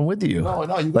share one with you.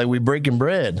 No, you. Like we breaking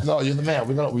bread. No, you're the man.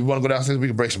 We want to go downstairs. We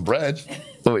can break some bread.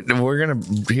 We're gonna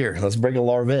here. Let's break a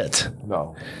larvette.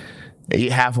 No,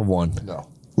 Eat half of one. no.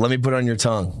 Let me put it on your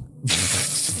tongue.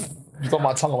 You throw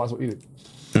my tongue. I might as well eat it.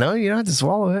 No, you don't have to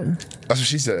swallow it. That's what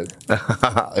she said.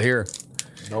 Here.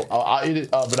 No, I'll eat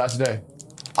it, but not today.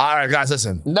 All right, guys,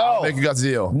 listen. No. I'll make you guys a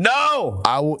deal. No.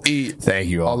 I will eat. Thank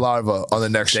you a all. larva on the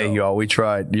next show. Thank you all. We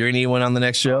tried. You're gonna eat one on the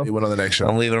next show. You went on the next show.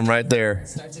 I'm leaving them right there.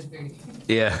 Starts at 3.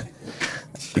 Yeah.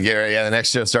 Yeah, the next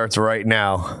show starts right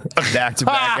now.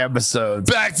 Back-to-back episodes.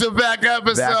 Back-to-back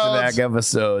episodes. Back-to-back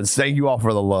episodes. Thank you all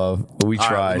for the love. We All right,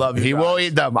 tried. we love you He guys. will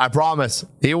eat them. I promise.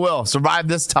 He will. Survive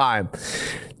this time.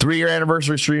 3-year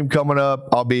anniversary stream coming up.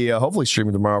 I'll be hopefully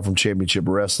streaming tomorrow from Championship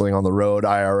Wrestling on the road,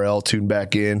 IRL. Tune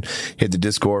back in. Hit the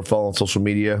Discord. Follow on social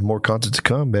media. More content to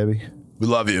come, baby. We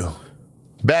love you.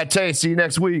 Bad taste. See you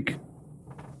next week.